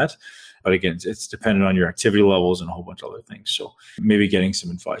body fat. But again, it's dependent on your activity levels and a whole bunch of other things. So maybe getting some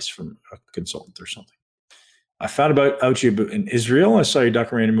advice from a consultant or something. I found out you in Israel. I saw your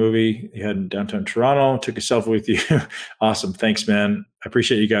documentary movie you had in downtown Toronto. Took a selfie with you. Awesome. Thanks, man. I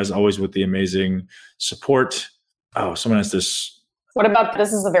appreciate you guys always with the amazing support. Oh, someone asked this. What about,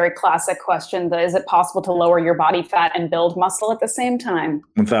 this is a very classic question, is it possible to lower your body fat and build muscle at the same time?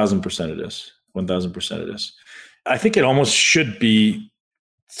 1,000% it is. 1,000% it is. I think it almost should be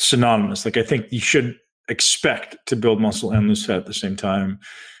synonymous. Like I think you should expect to build muscle and lose fat at the same time,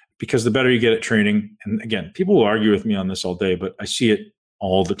 because the better you get at training, and again, people will argue with me on this all day, but I see it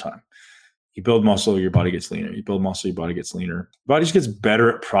all the time. You build muscle, your body gets leaner. You build muscle, your body gets leaner. Your body just gets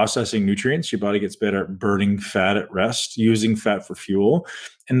better at processing nutrients. Your body gets better at burning fat at rest, using fat for fuel.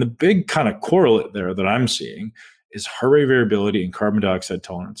 And the big kind of correlate there that I'm seeing is heart rate variability and carbon dioxide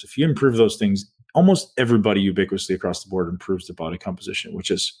tolerance. If you improve those things, almost everybody ubiquitously across the board improves their body composition, which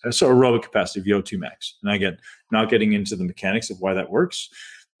is so aerobic capacity, VO2 max. And again, not getting into the mechanics of why that works,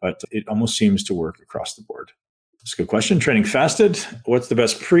 but it almost seems to work across the board. That's a good question. Training fasted. What's the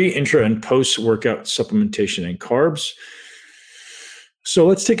best pre, intra, and post-workout supplementation and carbs? So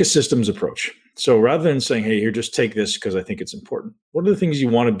let's take a systems approach. So rather than saying, hey, here, just take this because I think it's important. What are the things you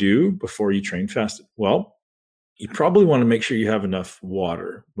want to do before you train fasted? Well, you probably want to make sure you have enough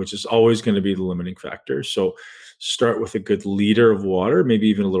water, which is always going to be the limiting factor. So start with a good liter of water, maybe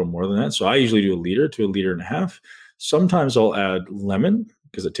even a little more than that. So I usually do a liter to a liter and a half. Sometimes I'll add lemon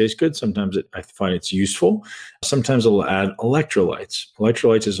because it tastes good. Sometimes I find it's useful. Sometimes I'll add electrolytes.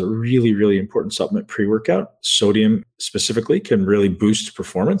 Electrolytes is a really, really important supplement pre-workout. Sodium specifically can really boost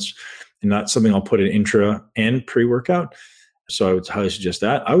performance, and that's something I'll put in intra and pre-workout. So I would highly suggest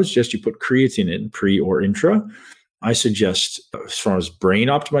that. I would suggest you put creatine in pre or intra. I suggest, as far as brain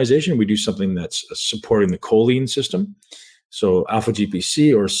optimization, we do something that's supporting the choline system. So alpha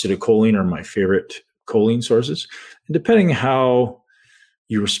GPC or acetylcholine are my favorite choline sources. And depending how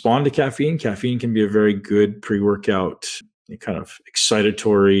you respond to caffeine, caffeine can be a very good pre-workout, kind of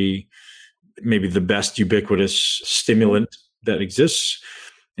excitatory, maybe the best ubiquitous stimulant that exists.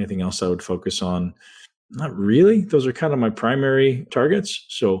 Anything else I would focus on? Not really. Those are kind of my primary targets.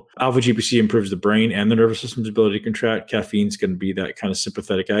 So alpha GPC improves the brain and the nervous system's ability to contract. Caffeine's going to be that kind of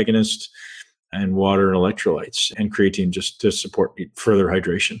sympathetic agonist, and water and electrolytes, and creatine just to support further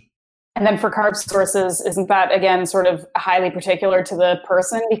hydration. And then for carb sources, isn't that, again, sort of highly particular to the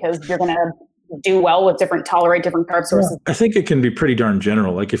person, because you're going to do well with tolerate different carb sources? Yeah, I think it can be pretty darn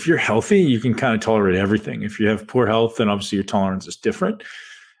general. Like if you're healthy, you can kind of tolerate everything. If you have poor health, then obviously your tolerance is different.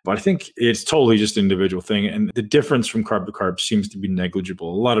 But I think it's totally just an individual thing. And the difference from carb to carb seems to be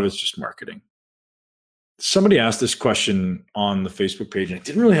negligible. A lot of it's just marketing. Somebody asked this question on the Facebook page, and I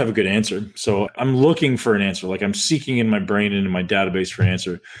didn't really have a good answer. So I'm looking for an answer. Like I'm seeking in my brain and in my database for an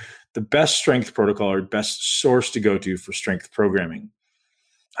answer. The best strength protocol or best source to go to for strength programming?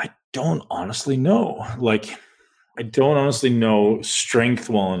 I don't honestly know. I don't honestly know strength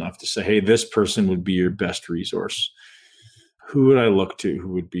well enough to say, hey, this person would be your best resource. Who would I look to who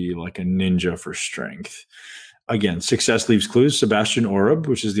would be like a ninja for strength? Again, success leaves clues. Sebastian Oreb,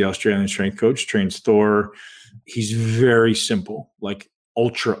 which is the Australian strength coach, trains Thor. He's very simple, like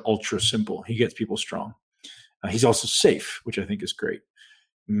ultra simple. He gets people strong. He's also safe, which I think is great.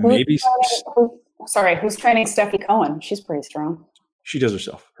 Maybe. Who's training Steffi Cohen? She's pretty strong. She does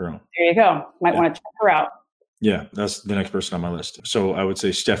her own. There you go. Might want to check her out. Yeah, that's the next person on my list. So I would say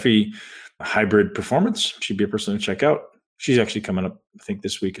Steffi, Hybrid Performance. She'd be a person to check out. She's actually coming up, I think,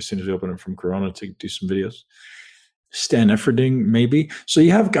 this week as soon as we open it from Corona to do some videos. Stan Efferding, maybe. So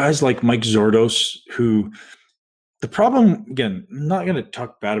you have guys like Mike Zordos who, the problem, again, I'm not going to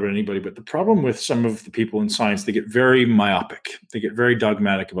talk bad about anybody, but the problem with some of the people in science, they get very myopic. They get very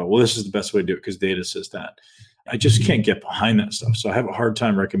dogmatic about, well, this is the best way to do it because data says that. I just can't get behind that stuff. So I have a hard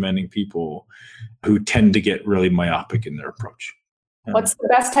time recommending people who tend to get really myopic in their approach. What's the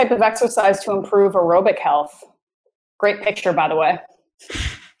best type of exercise to improve aerobic health? Great picture, by the way.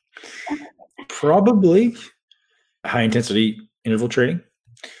 Probably high intensity interval training.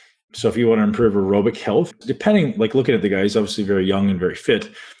 So if you want to improve aerobic health, depending, like looking at the guy, he's obviously very young and very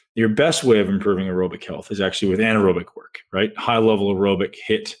fit. Your best way of improving aerobic health is actually with anaerobic work, right? High level aerobic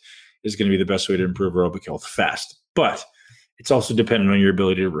HIIT is going to be the best way to improve aerobic health fast. But it's also dependent on your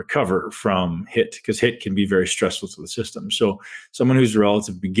ability to recover from HIIT, because HIIT can be very stressful to the system. So someone who's a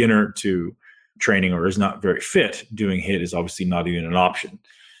relative beginner to training or is not very fit, doing HIIT is obviously not even an option.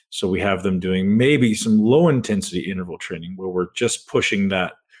 So we have them doing maybe some low intensity interval training where we're just pushing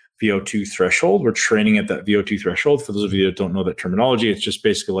that VO2 threshold. We're training at that VO2 threshold. For those of you that don't know that terminology, it's just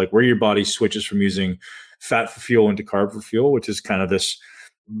basically like where your body switches from using fat for fuel into carb for fuel, which is kind of this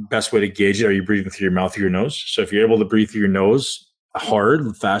best way to gauge it. Are you breathing through your mouth or your nose? So if you're able to breathe through your nose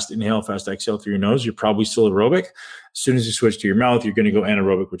hard, fast inhale, fast exhale through your nose, you're probably still aerobic. As soon as you switch to your mouth, you're going to go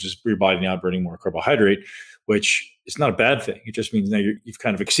anaerobic, which is your body now burning more carbohydrate, which is not a bad thing. It just means now you've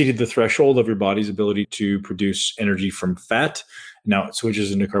kind of exceeded the threshold of your body's ability to produce energy from fat. Now it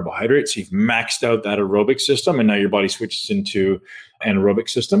switches into carbohydrates. So you've maxed out that aerobic system, and now your body switches into anaerobic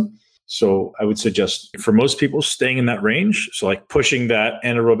system. So I would suggest for most people staying in that range. So like pushing that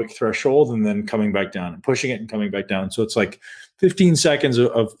anaerobic threshold and then coming back down and pushing it and coming back down. So it's like 15 seconds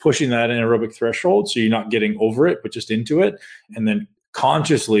of pushing that anaerobic threshold. So you're not getting over it, but just into it. And then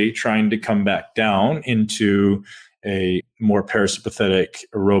consciously trying to come back down into a more parasympathetic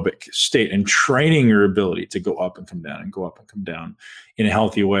aerobic state and training your ability to go up and come down and go up and come down in a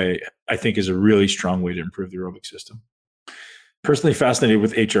healthy way, I think is a really strong way to improve the aerobic system. Personally fascinated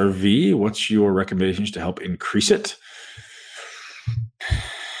with HRV. What's your recommendations to help increase it?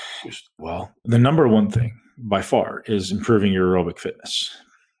 Well, the number one thing by far is improving your aerobic fitness.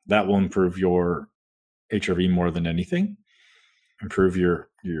 That will improve your HRV more than anything. Improve your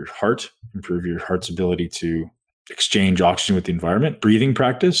heart, improve your heart's ability to exchange oxygen with the environment. Breathing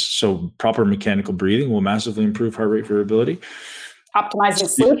practice, so proper mechanical breathing will massively improve heart rate variability. Optimizing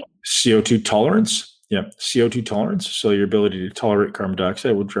sleep. CO2 tolerance. Yeah, CO2 tolerance. So your ability to tolerate carbon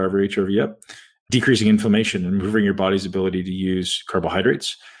dioxide will drive your HRV up. Decreasing inflammation and improving your body's ability to use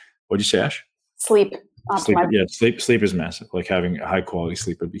carbohydrates. What did you say, Ash? Sleep. Sleep is massive. Like having a high quality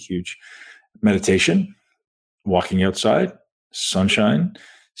sleep would be huge. Meditation, walking outside, sunshine,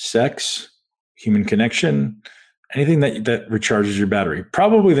 sex, human connection, anything that recharges your battery.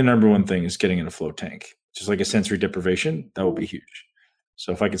 Probably the number one thing is getting in a float tank. Just like a sensory deprivation, that would be huge.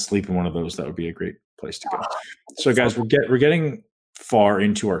 So if I could sleep in one of those, that would be a great place to go. So guys, we're getting far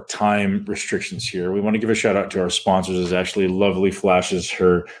into our time restrictions here. We want to give a shout out to our sponsors as Ashley lovely flashes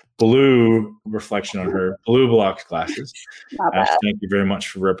her blue reflection on her Blue Blocks glasses. Ash, thank you very much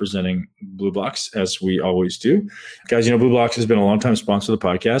for representing Blue Blocks, as we always do. Guys, Blue Blocks has been a long-time sponsor of the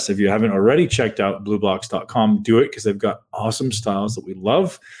podcast. If you haven't already checked out blueblocks.com, do it, because they've got awesome styles that we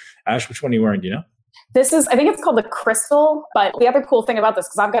love. Ash, which one are you wearing? Do you know? I think it's called the Crystal, but the other cool thing about this,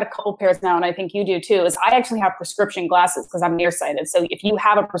 because I've got a couple pairs now and I think you do too, is I actually have prescription glasses because I'm nearsighted. So if you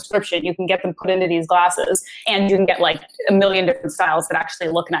have a prescription, you can get them put into these glasses and you can get like a million different styles that actually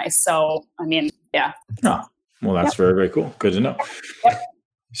look nice. So, yeah. Oh, well, that's very, very cool. Good to know. Yep.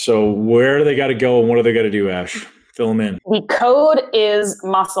 So where do they got to go and what do they got to do, Ash? Fill them in. The code is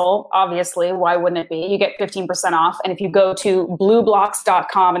muscle, obviously. Why wouldn't it be? You get 15% off. And if you go to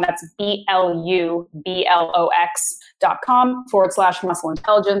blueblocks.com, and that's BLUBLOX.com/muscle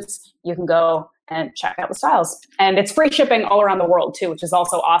intelligence, you can go and check out the styles. And it's free shipping all around the world too, which is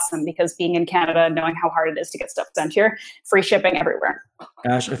also awesome, because being in Canada, knowing how hard it is to get stuff sent here, free shipping everywhere.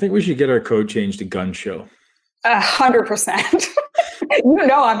 Ash, I think we should get our code changed to Gun Show. 100%.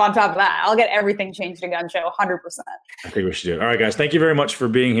 I'm on top of that. I'll get everything changed to Gun Show, 100%. I think we should do it. All right, guys. Thank you very much for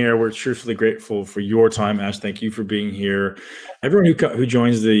being here. We're truthfully grateful for your time. Ash, thank you for being here. Everyone who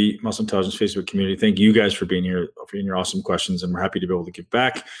joins the Muscle Intelligence Facebook community, thank you guys for being here, for your awesome questions, and we're happy to be able to give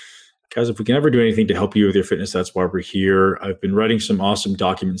back. Guys, if we can ever do anything to help you with your fitness, that's why we're here. I've been writing some awesome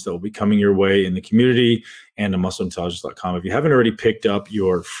documents that will be coming your way in the community and on muscleintelligence.com. If you haven't already picked up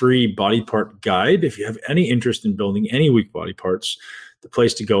your free body part guide, if you have any interest in building any weak body parts, the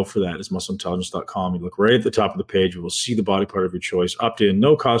place to go for that is muscleintelligence.com. You look right at the top of the page. You will see the body part of your choice, opt-in,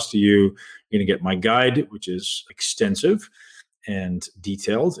 no cost to you. You're going to get my guide, which is extensive and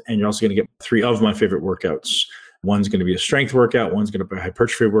detailed. And you're also going to get 3 of my favorite workouts. One's going to be a strength workout. One's going to be a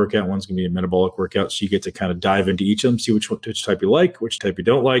hypertrophy workout. One's going to be a metabolic workout. So you get to kind of dive into each of them, see which type you like, which type you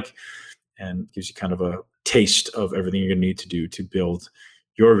don't like, and gives you kind of a taste of everything you're going to need to do to build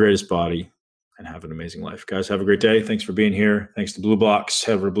your greatest body and have an amazing life. Guys, have a great day. Thanks for being here. Thanks to Blue Blocks.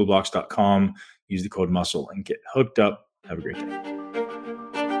 Head over to blueblocks.com, use the code MUSCLE, and get hooked up Have a great day.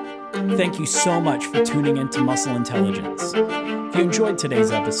 Thank you so much for tuning in to Muscle Intelligence. If you enjoyed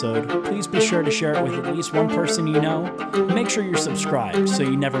today's episode, please be sure to share it with at least one person you know. Make sure you're subscribed so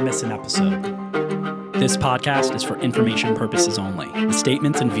you never miss an episode. This podcast is for information purposes only. The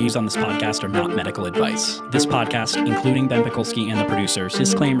statements and views on this podcast are not medical advice. This podcast, including Ben Pakulski and the producers,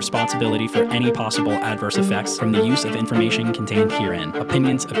 disclaim responsibility for any possible adverse effects from the use of information contained herein.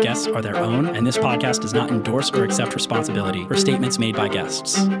 Opinions of guests are their own, and this podcast does not endorse or accept responsibility for statements made by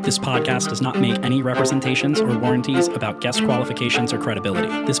guests. This podcast does not make any representations or warranties about guest qualifications or credibility.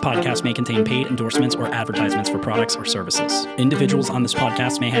 This podcast may contain paid endorsements or advertisements for products or services. Individuals on this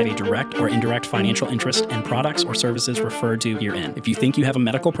podcast may have a direct or indirect financial interest in products or services referred to herein. If you think you have a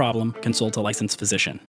medical problem, consult a licensed physician.